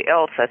somebody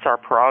else, that's our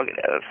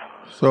prerogative.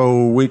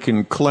 So we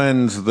can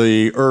cleanse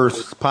the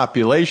Earth's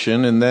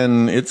population, and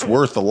then it's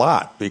worth a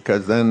lot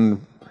because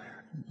then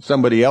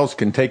somebody else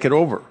can take it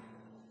over.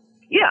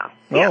 Yeah.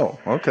 Oh,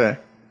 okay.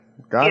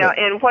 Got it. Yeah,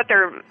 and what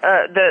they're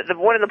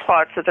one of the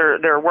plots that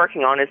they're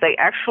working on is they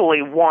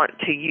actually want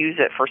to use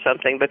it for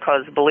something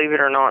because, believe it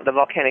or not, the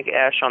volcanic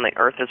ash on the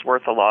Earth is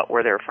worth a lot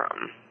where they're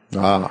from.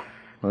 Ah,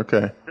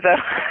 okay. So,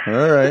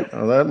 all right.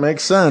 Well, that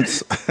makes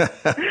sense.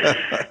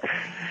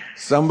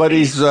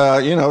 Somebody's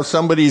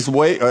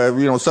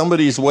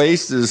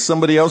waste is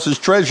somebody else's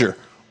treasure.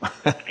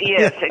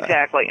 Yes,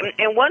 exactly.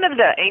 And one of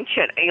the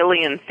ancient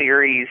alien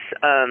theories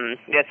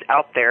that's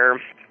out there,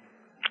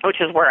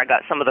 which is where I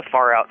got some of the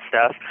far out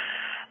stuff.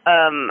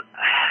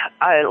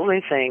 Let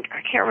me think.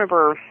 I can't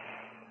remember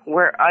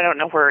where. I don't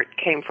know where it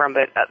came from,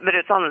 but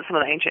it's on some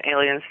of the ancient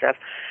alien stuff.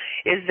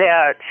 Is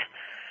that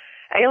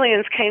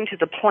aliens came to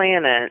the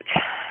planet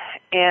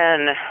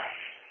and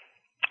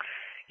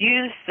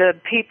used the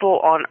people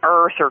on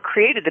Earth, or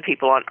created the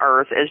people on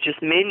Earth as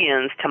just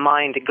minions to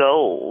mine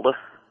gold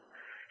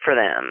for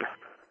them.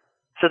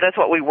 So that's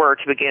what we were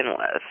to begin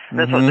with.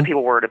 That's what the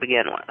people were to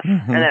begin with.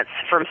 And that's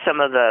from some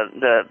of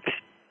the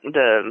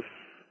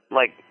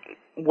like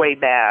way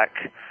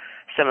back,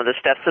 some of the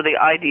stuff. So the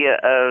idea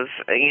of,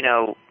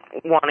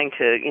 wanting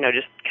to,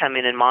 just come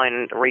in and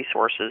mine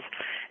resources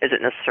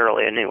isn't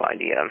necessarily a new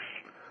idea.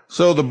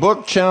 So the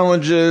book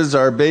challenges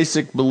our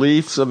basic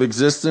beliefs of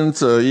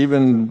existence,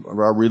 even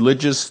our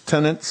religious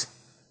tenets.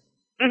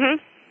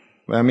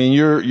 Mm-hmm. I mean,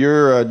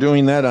 you're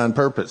doing that on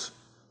purpose.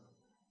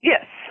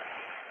 Yes.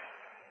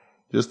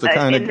 Just to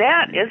kind of. And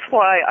that is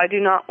why I do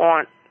not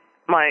want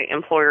my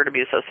employer to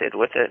be associated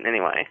with it in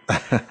any way.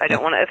 I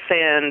don't want to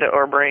offend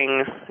or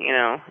bring,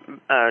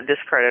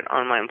 discredit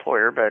on my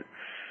employer, but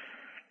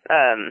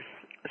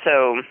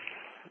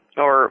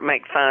or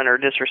make fun or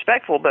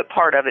disrespectful, but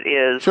part of it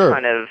is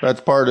kind of...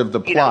 That's part of the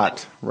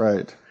plot,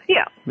 right.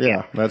 Yeah.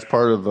 That's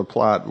part of the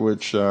plot,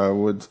 which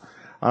would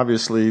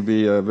obviously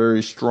be a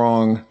very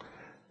strong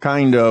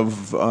kind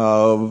of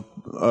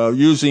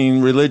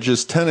using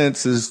religious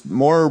tenets is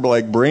more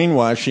like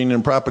brainwashing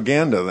and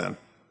propaganda then.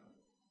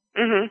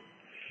 Mm-hmm.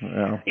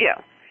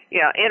 Yeah.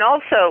 Yeah, and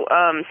also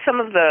some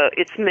of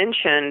it's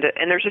mentioned,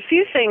 and there's a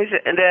few things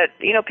that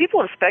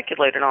people have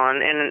speculated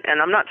on, and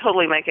I'm not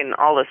totally making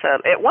all this up.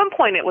 At one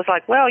point, it was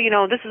like, well,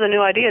 this is a new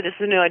idea, and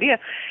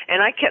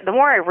the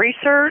more I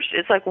researched,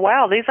 it's like,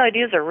 wow, these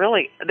ideas are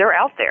they're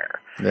out there.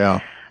 Yeah.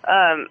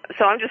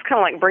 So I'm just kind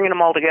of like bringing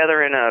them all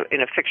together in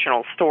a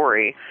fictional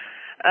story.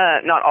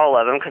 Not all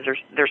of them, because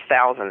there's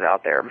thousands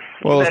out there.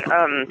 Well, but,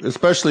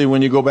 especially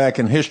when you go back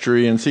in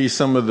history and see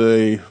some of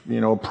the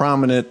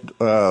prominent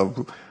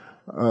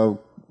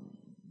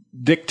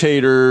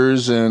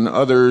dictators and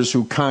others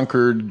who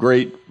conquered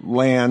great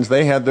lands,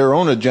 they had their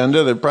own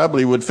agenda that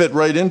probably would fit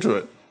right into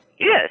it.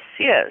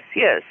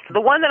 Yes. The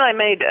one that I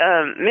made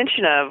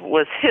mention of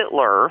was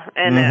Hitler,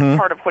 and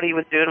part of what he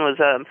was doing was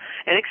an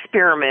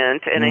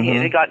experiment, and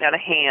it had gotten out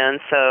of hand.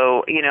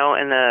 So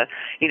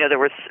there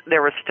was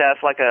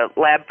stuff like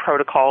lab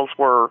protocols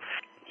were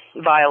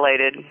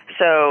violated,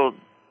 so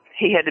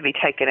he had to be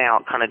taken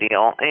out, kind of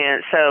deal.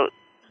 And so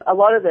a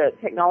lot of the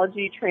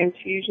technology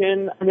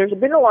transfusion, and there's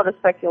been a lot of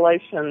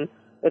speculation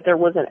that there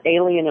was an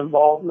alien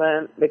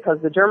involvement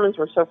because the Germans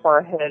were so far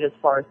ahead as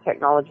far as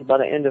technology by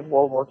the end of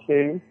World War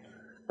II.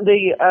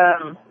 The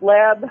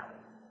lab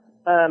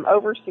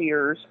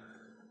overseers,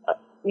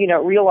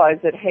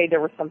 realized that, hey, there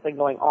was something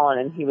going on,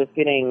 and he was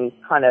getting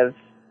kind of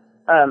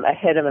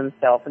ahead of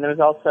himself. And there was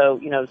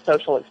also,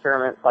 social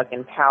experiments like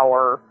in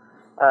power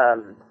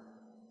and,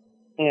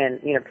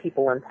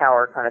 people in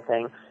power kind of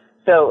thing.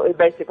 So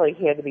basically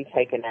he had to be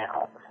taken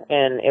out,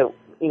 and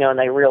and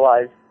they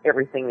realized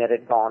everything that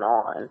had gone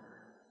on.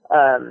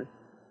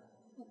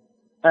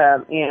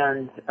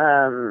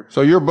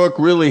 So your book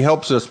really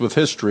helps us with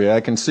history.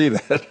 I can see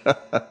that.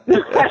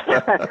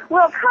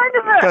 Well,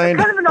 kind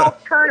of an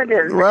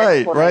alternative.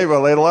 Right.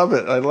 Well, I love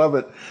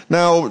it.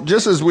 Now,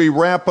 just as we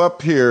wrap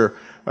up here,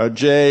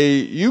 Jay,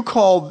 you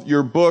called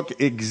your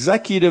book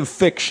executive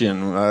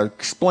fiction.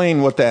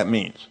 Explain what that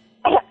means.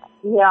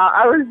 Yeah,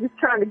 I was just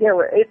trying to get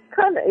it.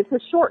 It's a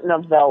short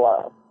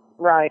novella,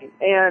 right?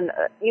 And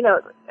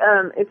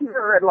if you've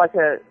ever read like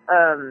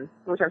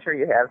which I'm sure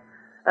you have,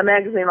 a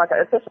magazine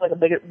especially like a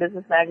big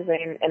business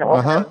magazine, and it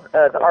will have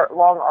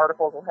long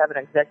articles will have an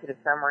executive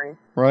summary,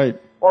 right?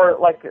 Or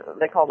like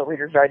they call the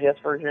Reader's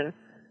Digest version.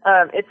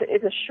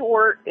 It's a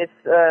short. It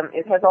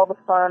has all the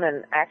fun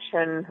and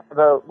action of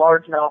a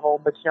large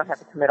novel, but you don't have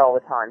to commit all the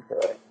time to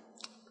it.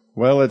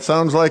 Well, it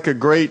sounds like a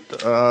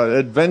great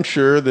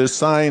adventure, this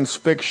science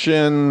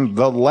fiction,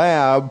 The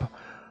Lab.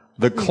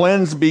 The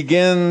Cleanse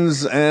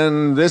begins,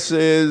 and this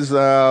is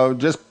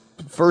just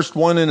first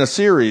one in a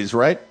series,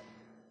 right?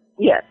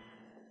 Yes.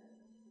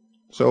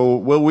 So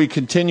will we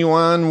continue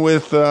on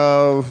with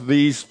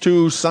these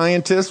two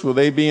scientists? Will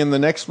they be in the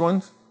next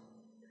ones?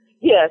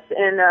 Yes,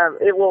 and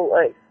it will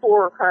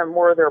explore kind of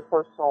more of their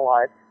personal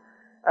life.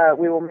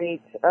 We will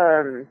meet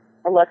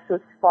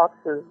Alexis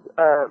Fox's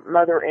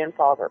mother and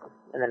father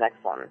in the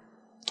next one.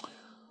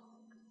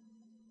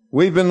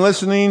 We've been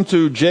listening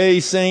to Jay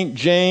St.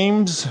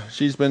 James.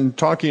 She's been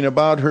talking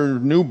about her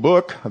new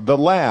book, The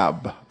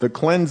Lab. The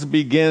Cleanse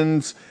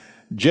begins.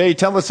 Jay,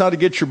 tell us how to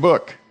get your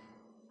book.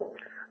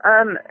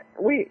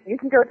 You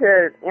can go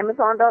to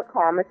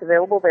Amazon.com. It's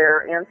available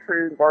there and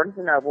through Barnes &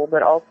 Noble,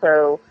 but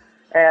also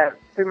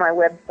through my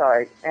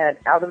website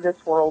at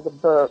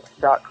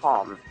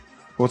outofthisworldbook.com.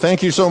 Well,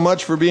 thank you so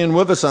much for being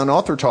with us on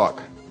Author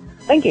Talk.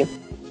 Thank you.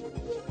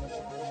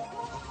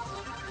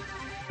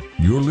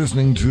 You're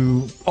listening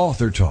to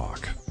Author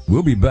Talk.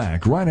 We'll be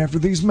back right after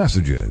these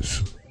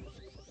messages.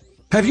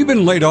 Have you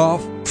been laid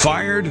off,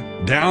 fired,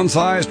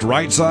 downsized,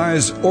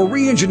 right-sized, or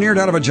re-engineered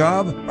out of a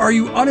job? Are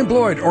you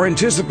unemployed or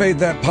anticipate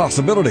that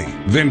possibility?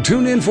 Then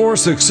tune in for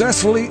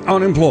Successfully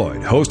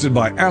Unemployed, hosted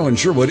by Alan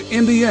Sherwood,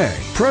 MBA,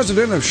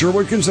 president of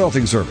Sherwood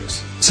Consulting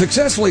Service.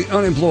 Successfully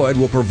Unemployed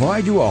will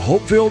provide you a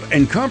hope-filled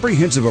and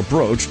comprehensive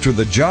approach to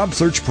the job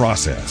search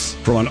process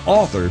from an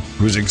author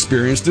who's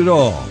experienced it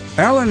all.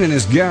 Alan and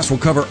his guests will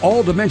cover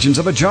all dimensions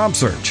of a job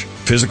search: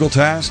 physical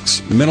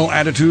tasks, mental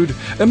attitude,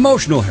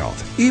 emotional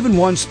health, even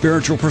one's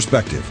spiritual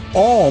perspective.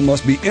 All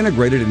must be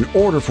integrated in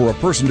order for a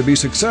person to be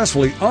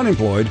successfully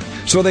unemployed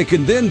so they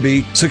can then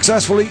be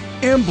successfully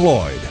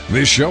employed.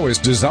 This show is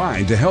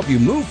designed to help you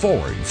move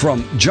forward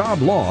from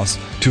job loss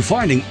to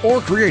finding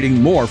or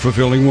creating more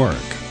fulfilling work.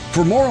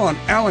 For more on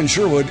Alan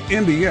Sherwood,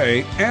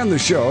 MBA, and the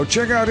show,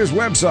 check out his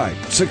website,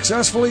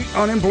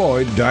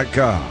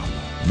 successfullyunemployed.com.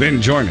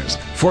 Then join us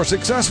for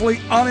Successfully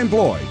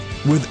Unemployed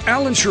with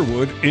Alan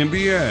Sherwood,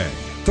 MBA.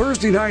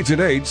 Thursday nights at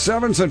 8,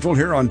 7 Central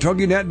here on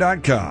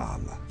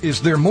TogiNet.com.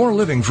 Is there more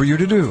living for you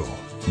to do?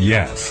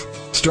 Yes.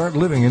 Start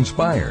living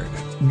inspired.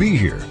 Be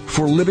here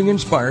for Living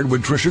Inspired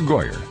with Tricia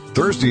Goyer.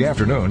 Thursday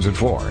afternoons at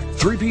 4,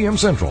 3 p.m.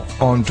 Central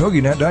on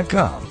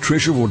TogiNet.com.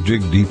 Tricia will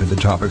dig deep into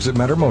topics that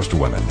matter most to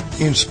women,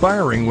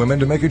 inspiring women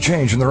to make a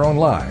change in their own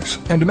lives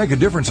and to make a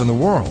difference in the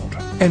world,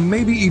 and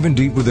maybe even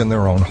deep within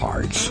their own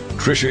hearts.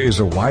 Tricia is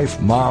a wife,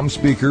 mom,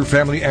 speaker,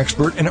 family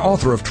expert, and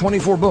author of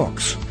 24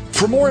 books.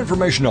 For more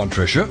information on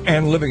Tricia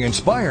and Living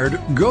Inspired,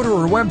 go to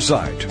her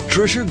website,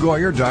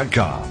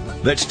 TriciaGoyer.com.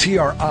 That's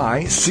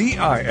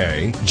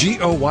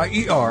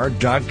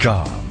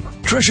TriciaGoyer.com.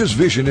 Tricia's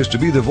vision is to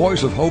be the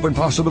voice of hope and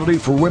possibility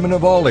for women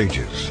of all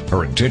ages.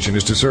 Her intention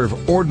is to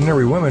serve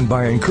ordinary women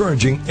by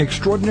encouraging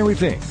extraordinary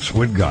things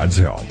with God's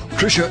help.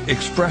 Tricia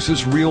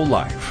expresses real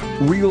life,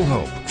 real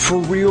hope for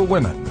real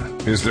women.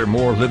 Is there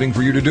more living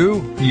for you to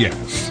do?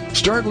 Yes.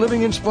 Start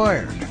living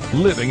inspired.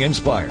 Living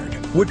Inspired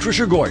with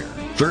Tricia Goyer.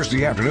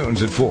 Thursday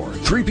afternoons at 4,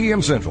 3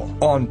 p.m. Central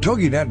on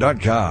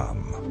TogiNet.com.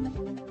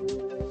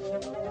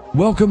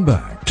 Welcome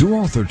back to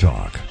Author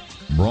Talk,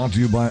 brought to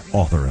you by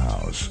Author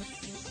House,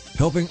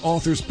 helping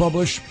authors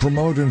publish,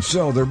 promote, and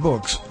sell their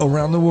books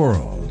around the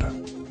world.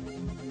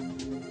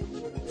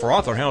 For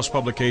Author House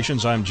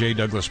Publications, I'm J.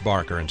 Douglas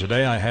Barker, and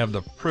today I have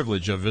the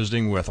privilege of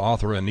visiting with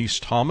author Anise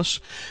Thomas,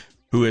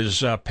 who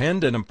has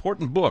penned an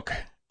important book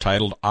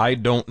titled I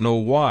Don't Know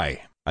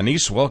Why.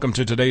 Anise, welcome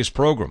to today's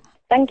program.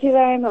 Thank you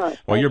very much.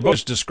 Well, your book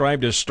is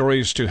described as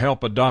stories to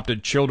help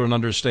adopted children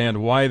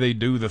understand why they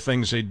do the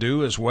things they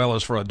do, as well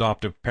as for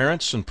adoptive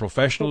parents and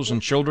professionals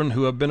and children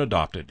who have been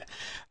adopted.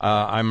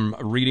 I'm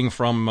reading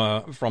from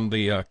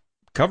the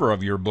cover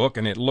of your book,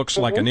 and it looks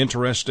like an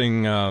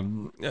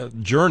interesting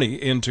journey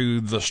into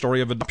the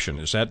story of adoption.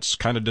 Is that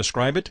kind of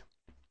describe it?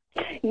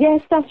 Yes,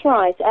 that's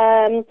right.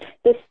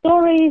 The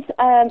stories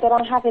that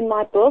I have in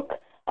my book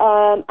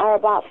are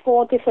about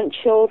 4 different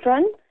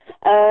children.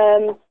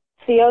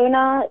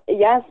 Fiona,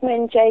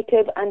 Yasmin,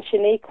 Jacob, and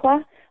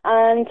Shaniqua,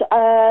 and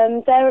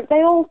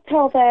they all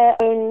tell their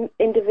own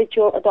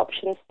individual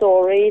adoption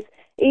stories.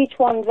 Each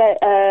one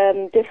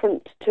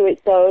different to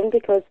its own,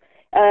 because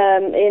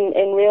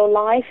in real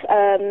life,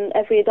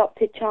 every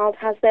adopted child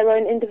has their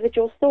own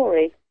individual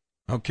story.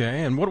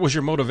 Okay, and what was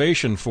your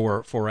motivation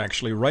for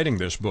actually writing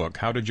this book?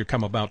 How did you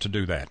come about to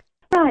do that?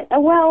 Right.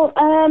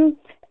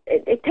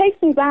 It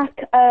takes me back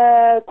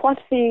quite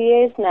a few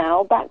years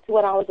now, back to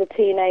when I was a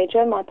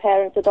teenager. My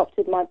parents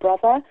adopted my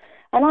brother,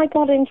 and I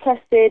got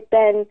interested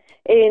then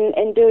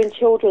in doing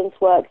children's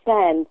work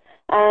then.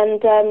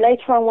 And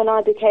later on, when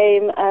I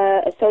became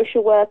a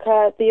social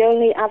worker, the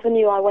only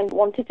avenue I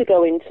wanted to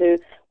go into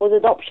was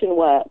adoption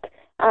work.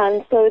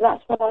 And so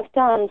that's what I've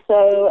done.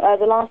 So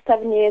the last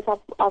 7 years,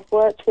 I've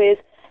worked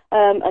with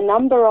a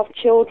number of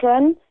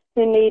children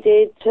who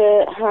needed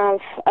to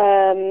have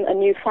a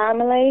new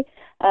family.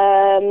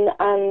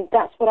 And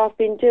that's what I've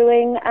been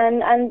doing,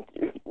 and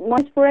my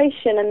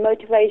inspiration and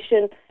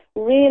motivation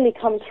really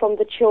comes from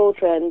the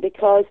children,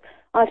 because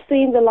I've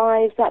seen the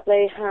lives that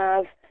they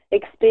have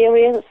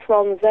experienced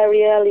from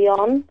very early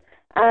on,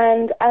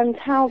 and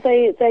how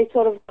they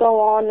sort of go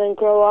on and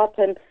grow up,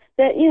 and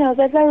they're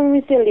very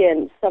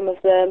resilient, some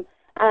of them,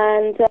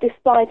 and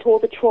despite all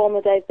the trauma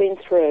they've been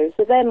through.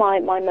 So they're my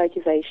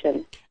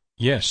motivation.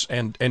 Yes,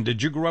 and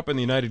did you grow up in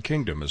the United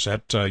Kingdom? Is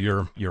that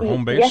your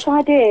home base? Yes,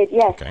 I did.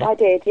 Yes, okay. I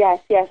did.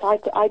 Yes.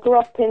 I grew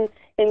up in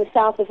the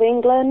south of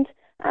England,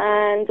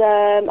 and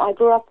I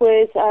grew up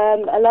with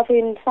a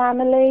loving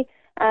family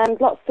and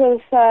lots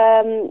of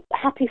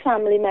happy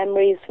family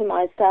memories for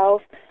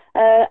myself.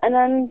 And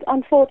then,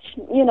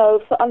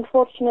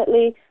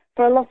 unfortunately,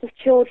 for a lot of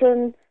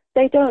children,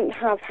 they don't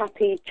have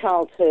happy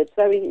childhoods.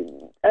 Very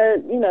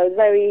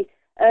early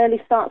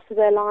starts to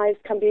their lives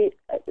can be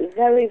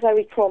very,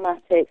 very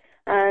traumatic.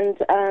 And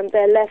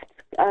they're left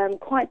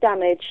quite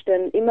damaged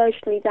and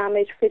emotionally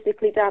damaged,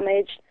 physically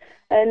damaged,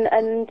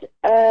 and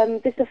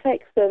this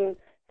affects them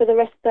for the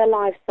rest of their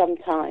lives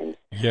sometimes.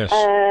 Yes.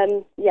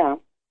 Yeah.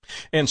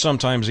 And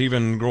sometimes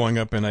even growing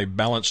up in a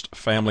balanced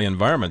family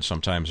environment,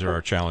 sometimes there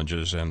are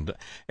challenges, and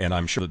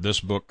I'm sure that this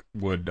book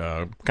would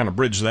kind of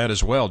bridge that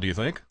as well. Do you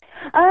think?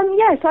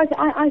 Yes,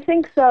 I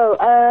think so.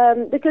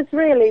 Because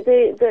really,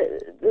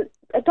 the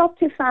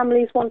adoptive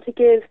families want to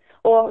give,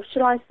 or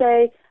should I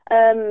say,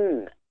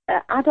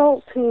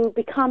 adults who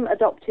become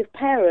adoptive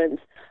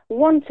parents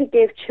want to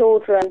give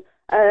children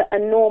a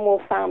normal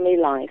family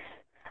life.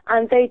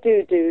 And they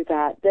do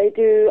that. They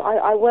do.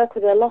 I work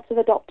with a lot of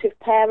adoptive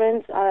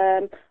parents.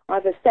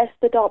 I've assessed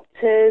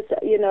adopters,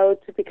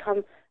 to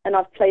become, and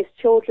I've placed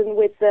children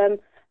with them.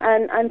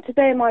 And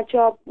today my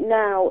job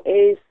now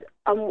is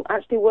I'm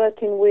actually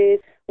working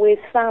with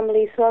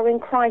families who are in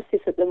crisis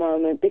at the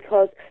moment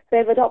because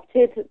they've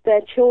adopted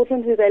their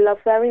children who they love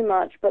very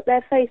much, but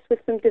they're faced with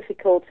some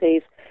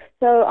difficulties.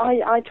 So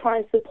I try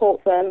and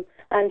support them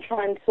and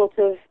try and sort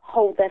of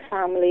hold their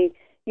family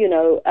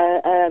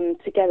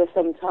together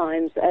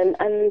sometimes,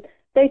 and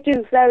they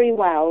do very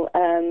well,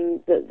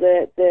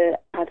 the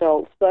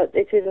adults, but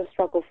it is a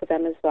struggle for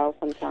them as well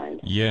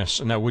sometimes.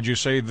 Yes. Now, would you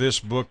say this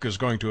book is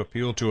going to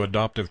appeal to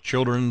adoptive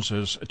children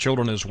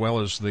as well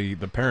as the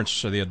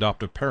parents, the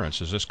adoptive parents?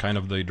 Is this kind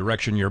of the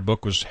direction your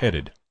book was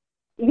headed?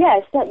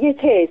 Yes,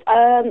 it is.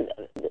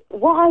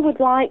 What I would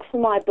like for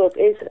my book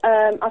is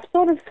I've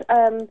sort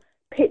of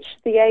pitched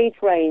the age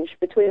range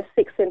between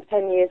 6 and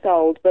 10 years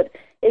old, but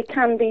it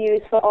can be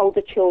used for older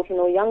children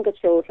or younger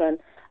children.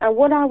 And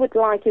what I would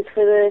like is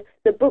for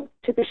the book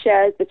to be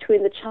shared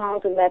between the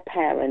child and their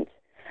parent.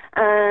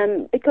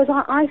 Because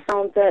I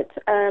found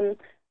that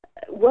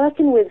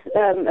working with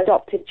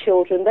adopted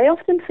children, they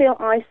often feel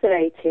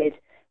isolated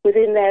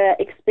within their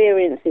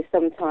experiences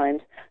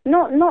sometimes.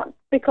 Not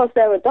because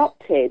they're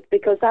adopted,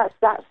 because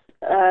that's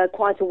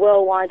quite a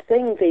worldwide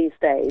thing these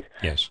days.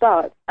 Yes.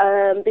 But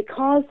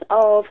because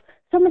of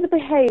some of the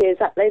behaviours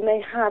that they may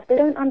have, they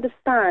don't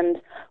understand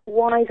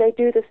why they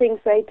do the things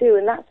they do,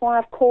 and that's why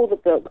I've called the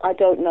book I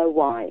Don't Know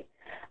Why.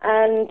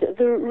 And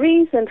the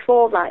reason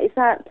for that is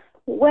that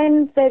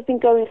when they've been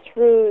going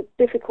through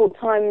difficult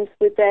times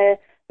with their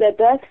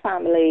birth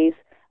families,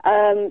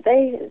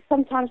 they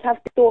sometimes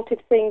have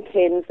distorted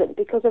thinking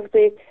because of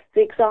the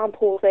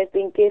examples they've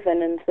been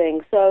given and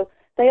things. So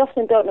they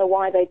often don't know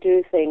why they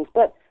do things.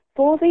 But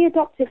for the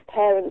adoptive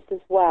parents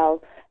as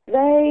well,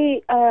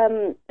 they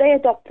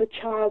adopt the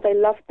child, they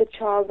love the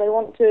child, they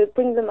want to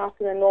bring them up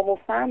in a normal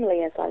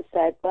family, as I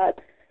said, but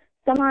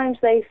sometimes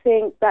they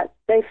think that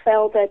they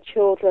failed their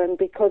children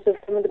because of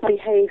some of the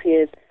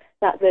behaviours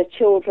that their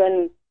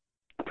children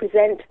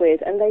present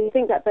with, and they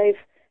think that they've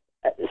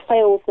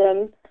failed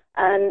them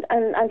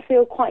and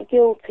feel quite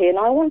guilty. And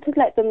I want to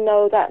let them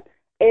know that,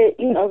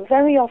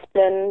 very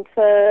often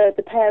for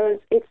the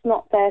parents, it's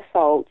not their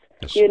fault.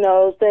 Yes.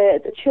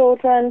 The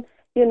children,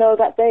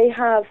 that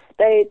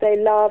they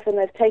love and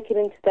they've taken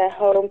into their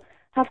home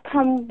have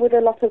come with a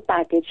lot of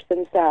baggage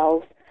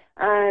themselves.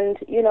 And,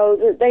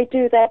 they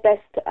do their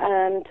best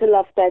to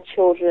love their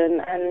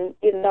children. And,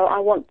 I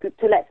want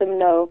to let them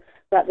know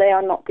that they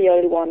are not the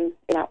only one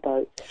in that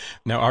boat.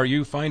 Now, are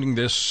you finding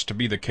this to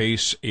be the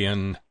case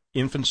in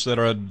infants that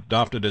are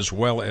adopted as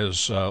well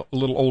as a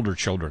little older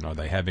children? Are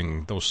they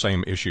having those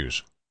same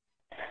issues?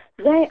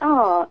 They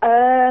are.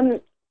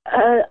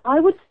 I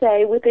would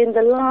say within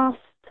the last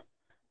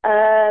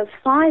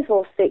 5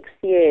 or 6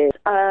 years,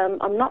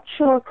 I'm not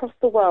sure across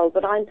the world,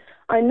 but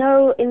I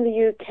know in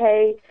the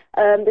UK,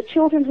 the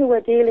children who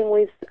we're dealing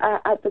with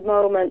at the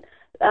moment,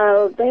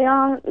 they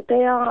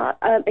are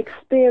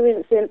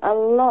experiencing a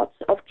lot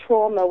of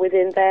trauma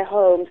within their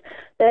homes.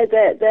 Their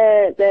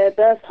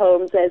birth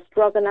homes. There's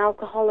drug and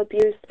alcohol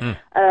abuse.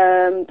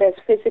 There's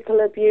physical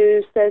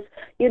abuse. There's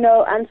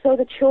and so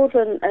the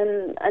children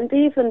and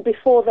even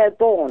before they're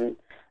born.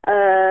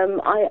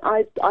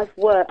 I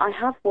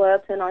have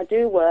worked and I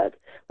do work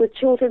with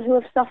children who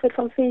have suffered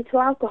from fetal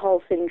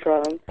alcohol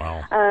syndrome.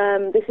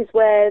 Wow. This is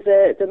where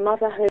the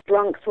mother has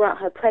drunk throughout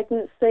her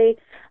pregnancy,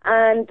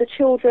 and the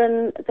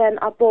children then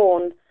are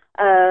born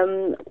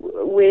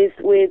with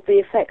the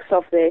effects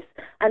of this.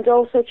 And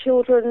also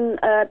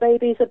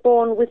babies are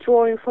born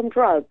withdrawing from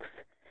drugs.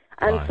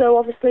 And Right. So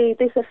obviously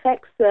this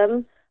affects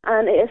them,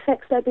 and it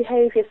affects their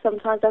behaviour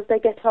sometimes as they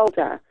get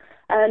older.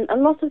 And a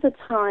lot of the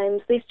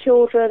times, these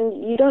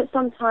children, you don't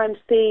sometimes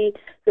see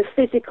the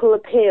physical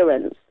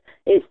appearance.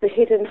 It's the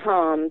hidden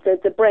harm,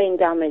 the brain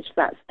damage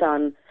that's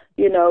done,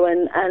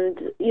 and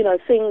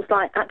things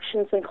like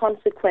actions and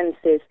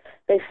consequences.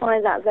 They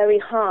find that very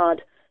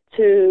hard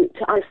to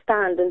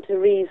understand and to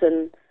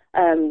reason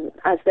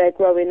as they're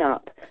growing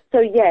up.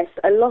 So yes,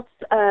 a lot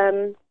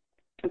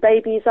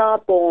babies are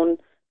born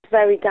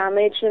very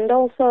damaged, and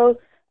also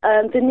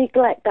the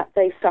neglect that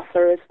they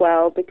suffer as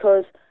well,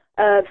 because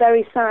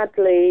very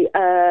sadly,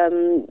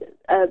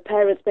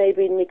 parents may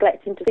be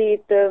neglecting to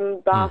feed them,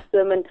 bath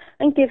them,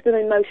 and give them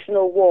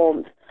emotional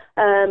warmth.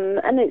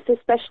 And it's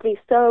especially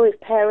so if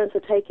parents are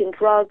taking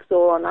drugs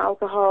or on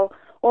alcohol,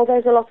 or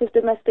there's a lot of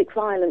domestic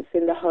violence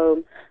in the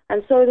home.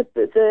 And so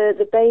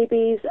the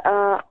babies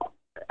are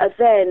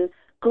then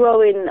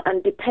growing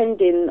and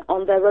depending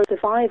on their own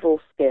survival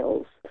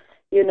skills.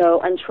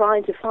 and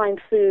trying to find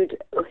food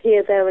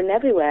here, there, and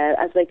everywhere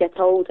as they get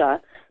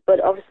older. But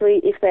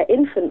obviously, if they're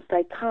infants,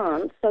 they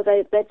can't, so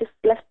they're just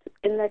left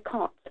in their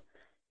cot,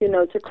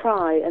 to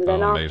cry. And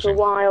then after a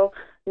while,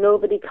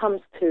 nobody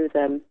comes to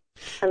them,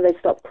 and they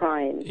stop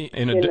crying.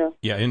 In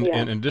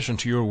addition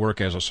to your work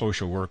as a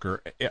social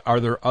worker, are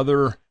there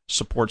other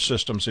support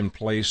systems in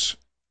place,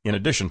 in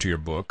addition to your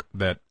book,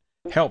 that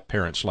help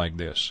parents like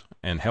this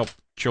and help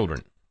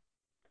children?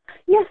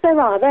 Yes, there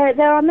are.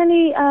 There are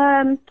many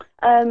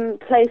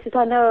places.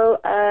 I know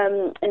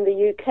in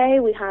the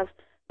UK we have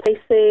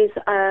places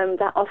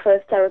that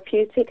offer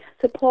therapeutic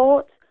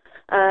support.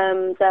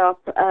 There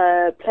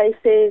are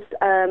places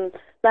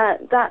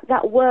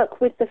that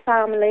work with the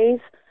families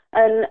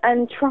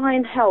and try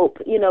and help,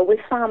 with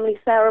family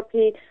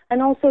therapy,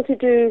 and also to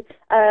do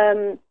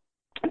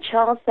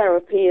child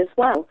therapy as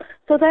well.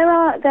 So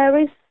there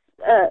is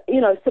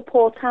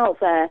support out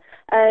there,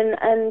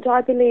 and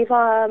I believe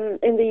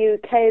in the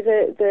UK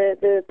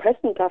the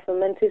present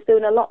government is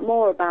doing a lot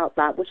more about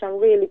that, which I'm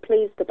really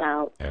pleased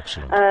about.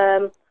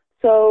 Excellent.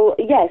 So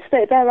yes,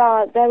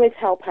 there is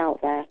help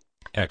out there.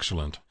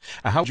 Excellent.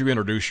 How would you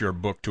introduce your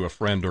book to a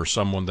friend or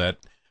someone that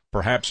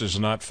perhaps is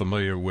not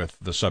familiar with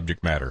the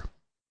subject matter?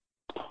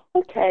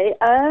 Okay,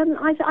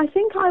 I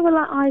think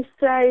I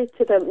say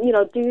to them,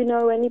 do you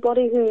know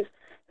anybody who's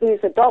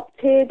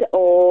adopted,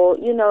 or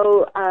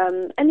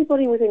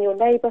anybody within your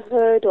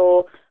neighborhood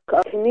or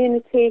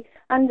community,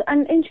 and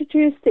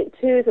introduced it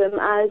to them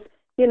as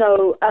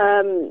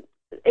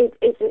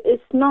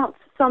it's not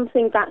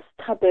something that's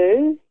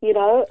taboo,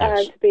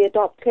 Yes. to be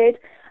adopted,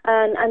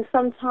 and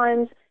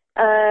sometimes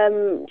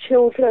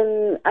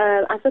children,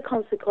 as a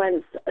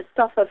consequence,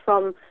 suffer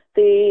from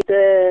the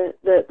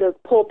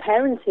poor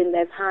parenting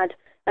they've had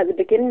at the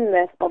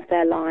beginning of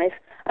their life,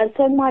 and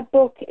so my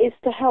book is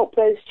to help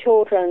those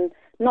children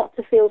not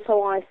to feel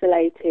so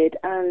isolated,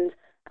 and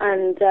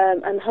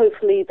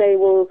hopefully they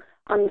will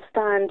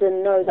understand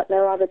and know that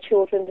there are other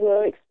children who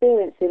are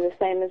experiencing the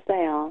same as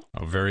they are.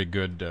 A very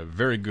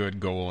good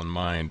goal in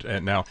mind.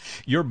 Now,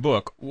 your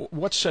book,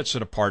 what sets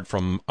it apart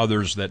from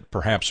others that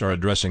perhaps are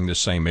addressing this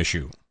same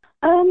issue?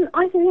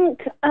 I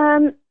think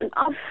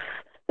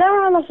there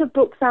are a lot of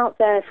books out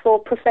there for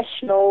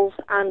professionals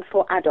and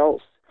for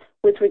adults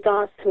with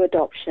regards to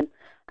adoption.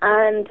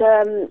 And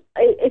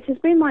it has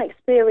been my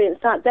experience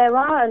that there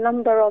are a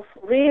number of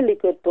really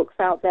good books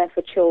out there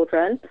for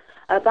children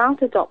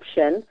about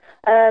adoption.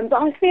 But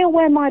I feel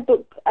where my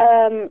book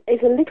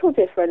is a little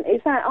different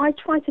is that I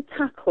try to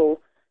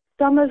tackle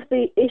some of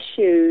the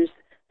issues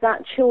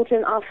that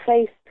children are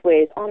faced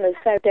with on a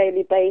very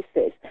daily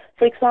basis.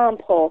 For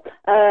example,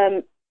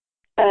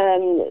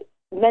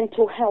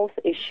 mental health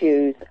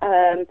issues,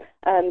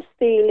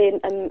 stealing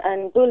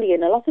and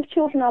bullying. A lot of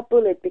children are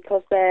bullied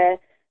because they're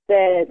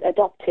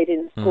adopted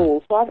in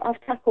school. So I've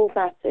tackled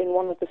that in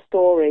one of the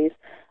stories.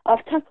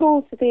 I've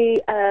tackled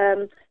the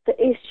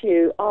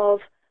issue of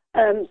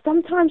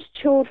sometimes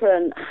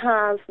children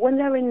have, when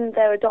they're in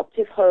their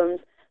adoptive homes,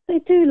 they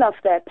do love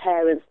their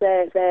parents,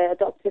 their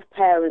adoptive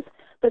parents,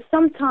 but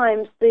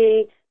sometimes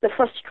the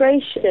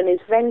frustration is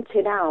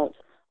vented out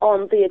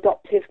on the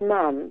adoptive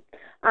mum.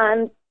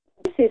 And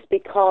this is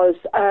because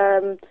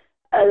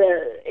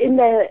in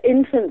their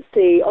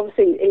infancy,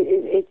 obviously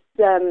it's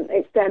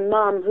their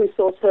mum who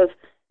sort of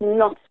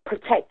not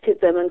protected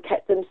them and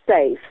kept them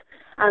safe.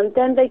 And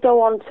then they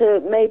go on to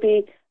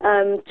maybe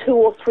 2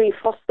 or 3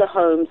 foster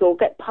homes or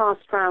get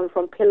passed around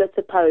from pillar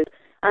to post.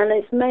 And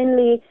it's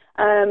mainly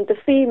the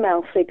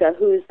female figure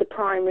who is the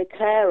primary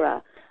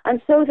carer.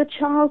 And so the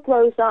child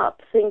grows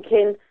up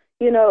thinking,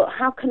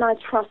 how can I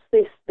trust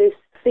this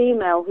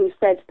female who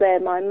says they're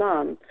my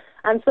mum?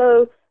 And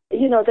so,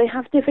 they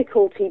have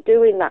difficulty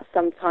doing that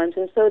sometimes.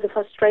 And so the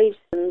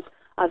frustrations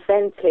are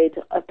vented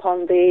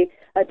upon the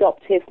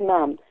adoptive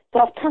mum. So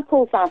I've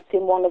tackled that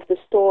in one of the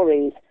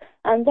stories.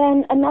 And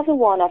then another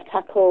one I've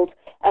tackled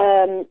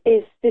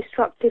is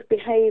destructive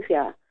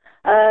behaviour.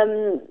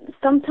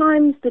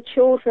 Sometimes the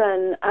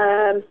children,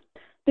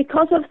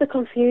 because of the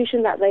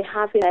confusion that they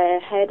have in their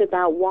head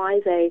about why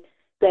they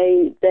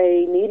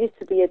needed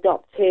to be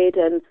adopted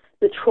and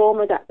the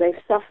trauma that they've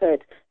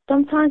suffered,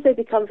 sometimes they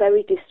become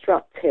very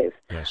destructive.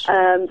 Yes.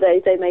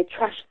 They may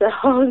trash their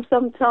home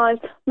sometimes.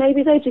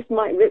 Maybe they just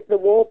might rip the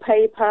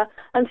wallpaper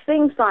and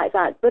things like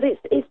that. But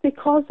it's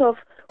because of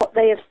what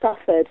they have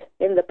suffered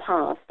in the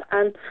past.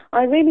 And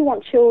I really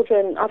want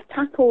children, I've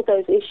tackled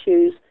those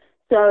issues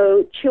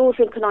so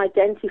children can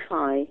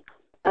identify,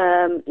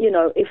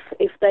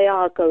 if they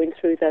are going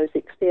through those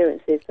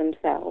experiences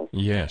themselves.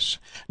 Yes.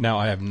 Now,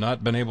 I have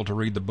not been able to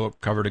read the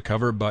book cover to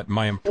cover, but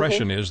my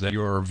impression is that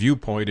your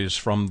viewpoint is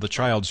from the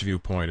child's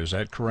viewpoint. Is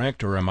that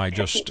correct, or am I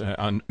just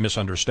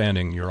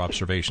misunderstanding your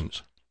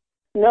observations?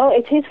 No,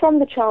 it is from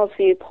the child's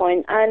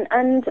viewpoint,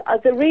 and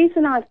the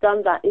reason I've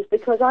done that is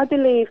because I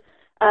believe,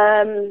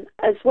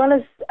 as well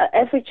as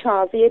every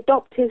child, the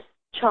adoptive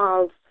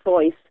child's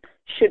voice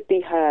should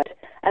be heard.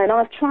 And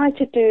I've tried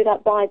to do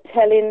that by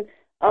telling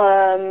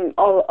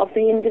of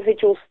the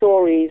individual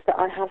stories that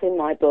I have in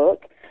my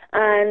book,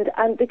 and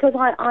because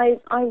I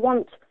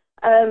want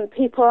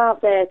people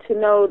out there to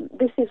know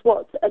this is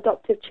what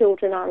adoptive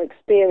children are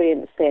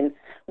experiencing,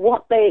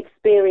 what they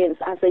experience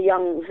as a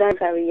young, very,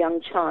 very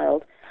young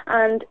child.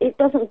 And it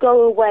doesn't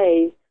go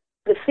away.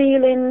 The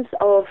feelings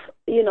of,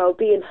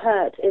 being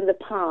hurt in the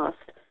past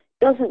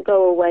doesn't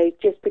go away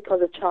just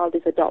because a child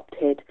is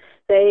adopted.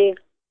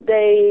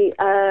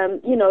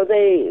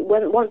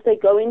 Once they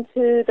go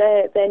into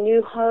their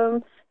new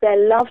home,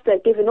 they're loved, they're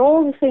given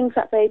all the things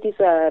that they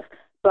deserve,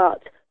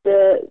 but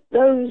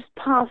those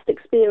past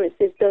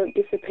experiences don't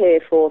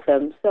disappear for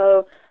them.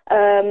 So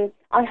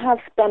I have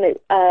done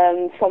it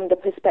from the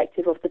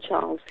perspective of the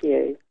child's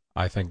view.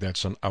 I think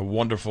that's a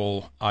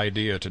wonderful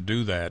idea to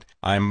do that.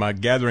 I'm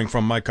gathering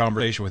from my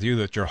conversation with you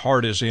that your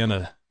heart is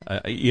in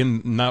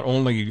not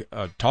only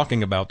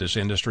talking about this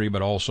industry,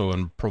 but also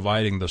in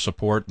providing the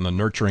support and the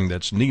nurturing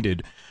that's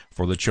needed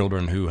for the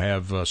children who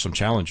have some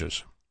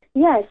challenges.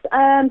 Yes,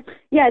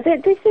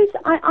 this is,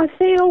 I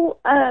feel,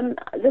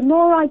 the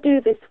more I do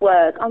this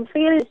work, I'm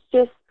feeling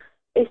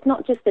it's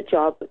not just a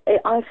job.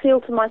 I feel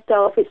to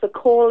myself it's a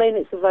calling,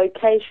 it's a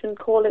vocation,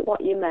 call it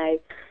what you may.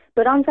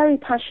 But I'm very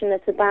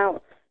passionate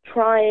about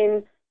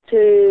trying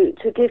to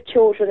give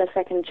children a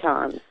second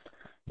chance,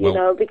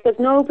 because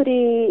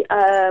nobody,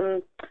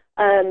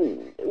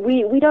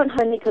 we don't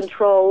have any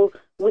control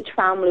which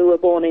family we're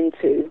born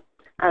into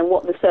and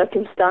what the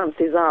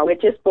circumstances are. We're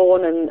just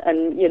born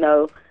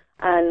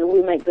and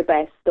we make the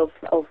best of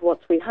what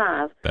we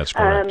have. That's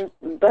correct.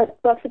 But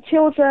for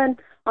children,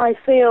 I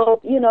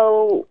feel,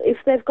 if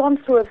they've gone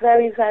through a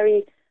very,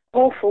 very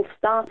awful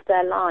start to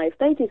their life,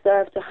 they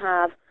deserve to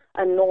have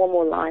a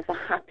normal life, a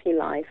happy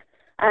life.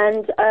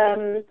 And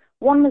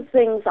one of the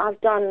things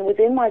I've done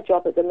within my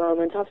job at the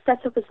moment, I've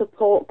set up a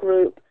support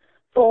group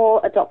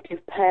for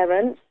adoptive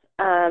parents.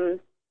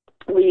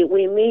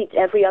 We meet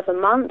every other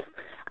month,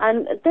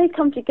 and they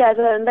come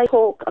together and they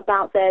talk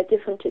about their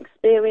different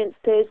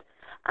experiences.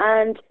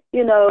 And,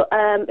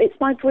 it's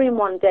my dream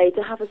one day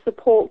to have a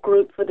support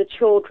group for the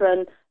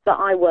children that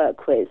I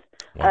work with.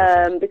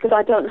 Because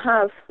I don't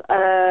have,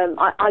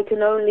 I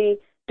can only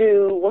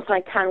do what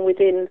I can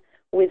within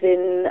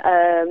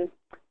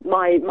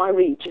my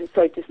region,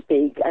 so to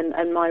speak,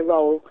 and my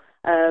role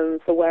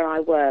for where I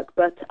work.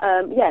 But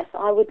yes,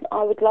 I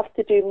would love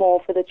to do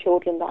more for the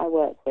children that I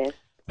work with.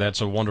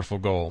 That's a wonderful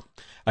goal.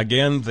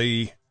 Again,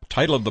 the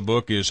title of the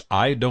book is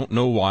I Don't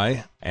Know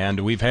Why,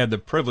 and we've had the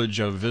privilege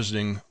of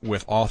visiting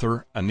with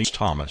author Anise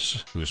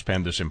Thomas, who's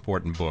penned this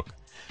important book.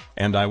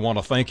 And I want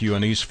to thank you,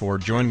 Anise, for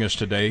joining us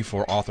today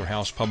for Author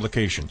House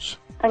Publications.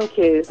 Thank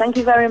you. Thank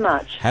you very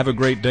much. Have a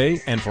great day.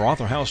 And for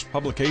Author House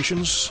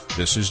Publications,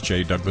 this is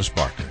J. Douglas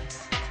Barker.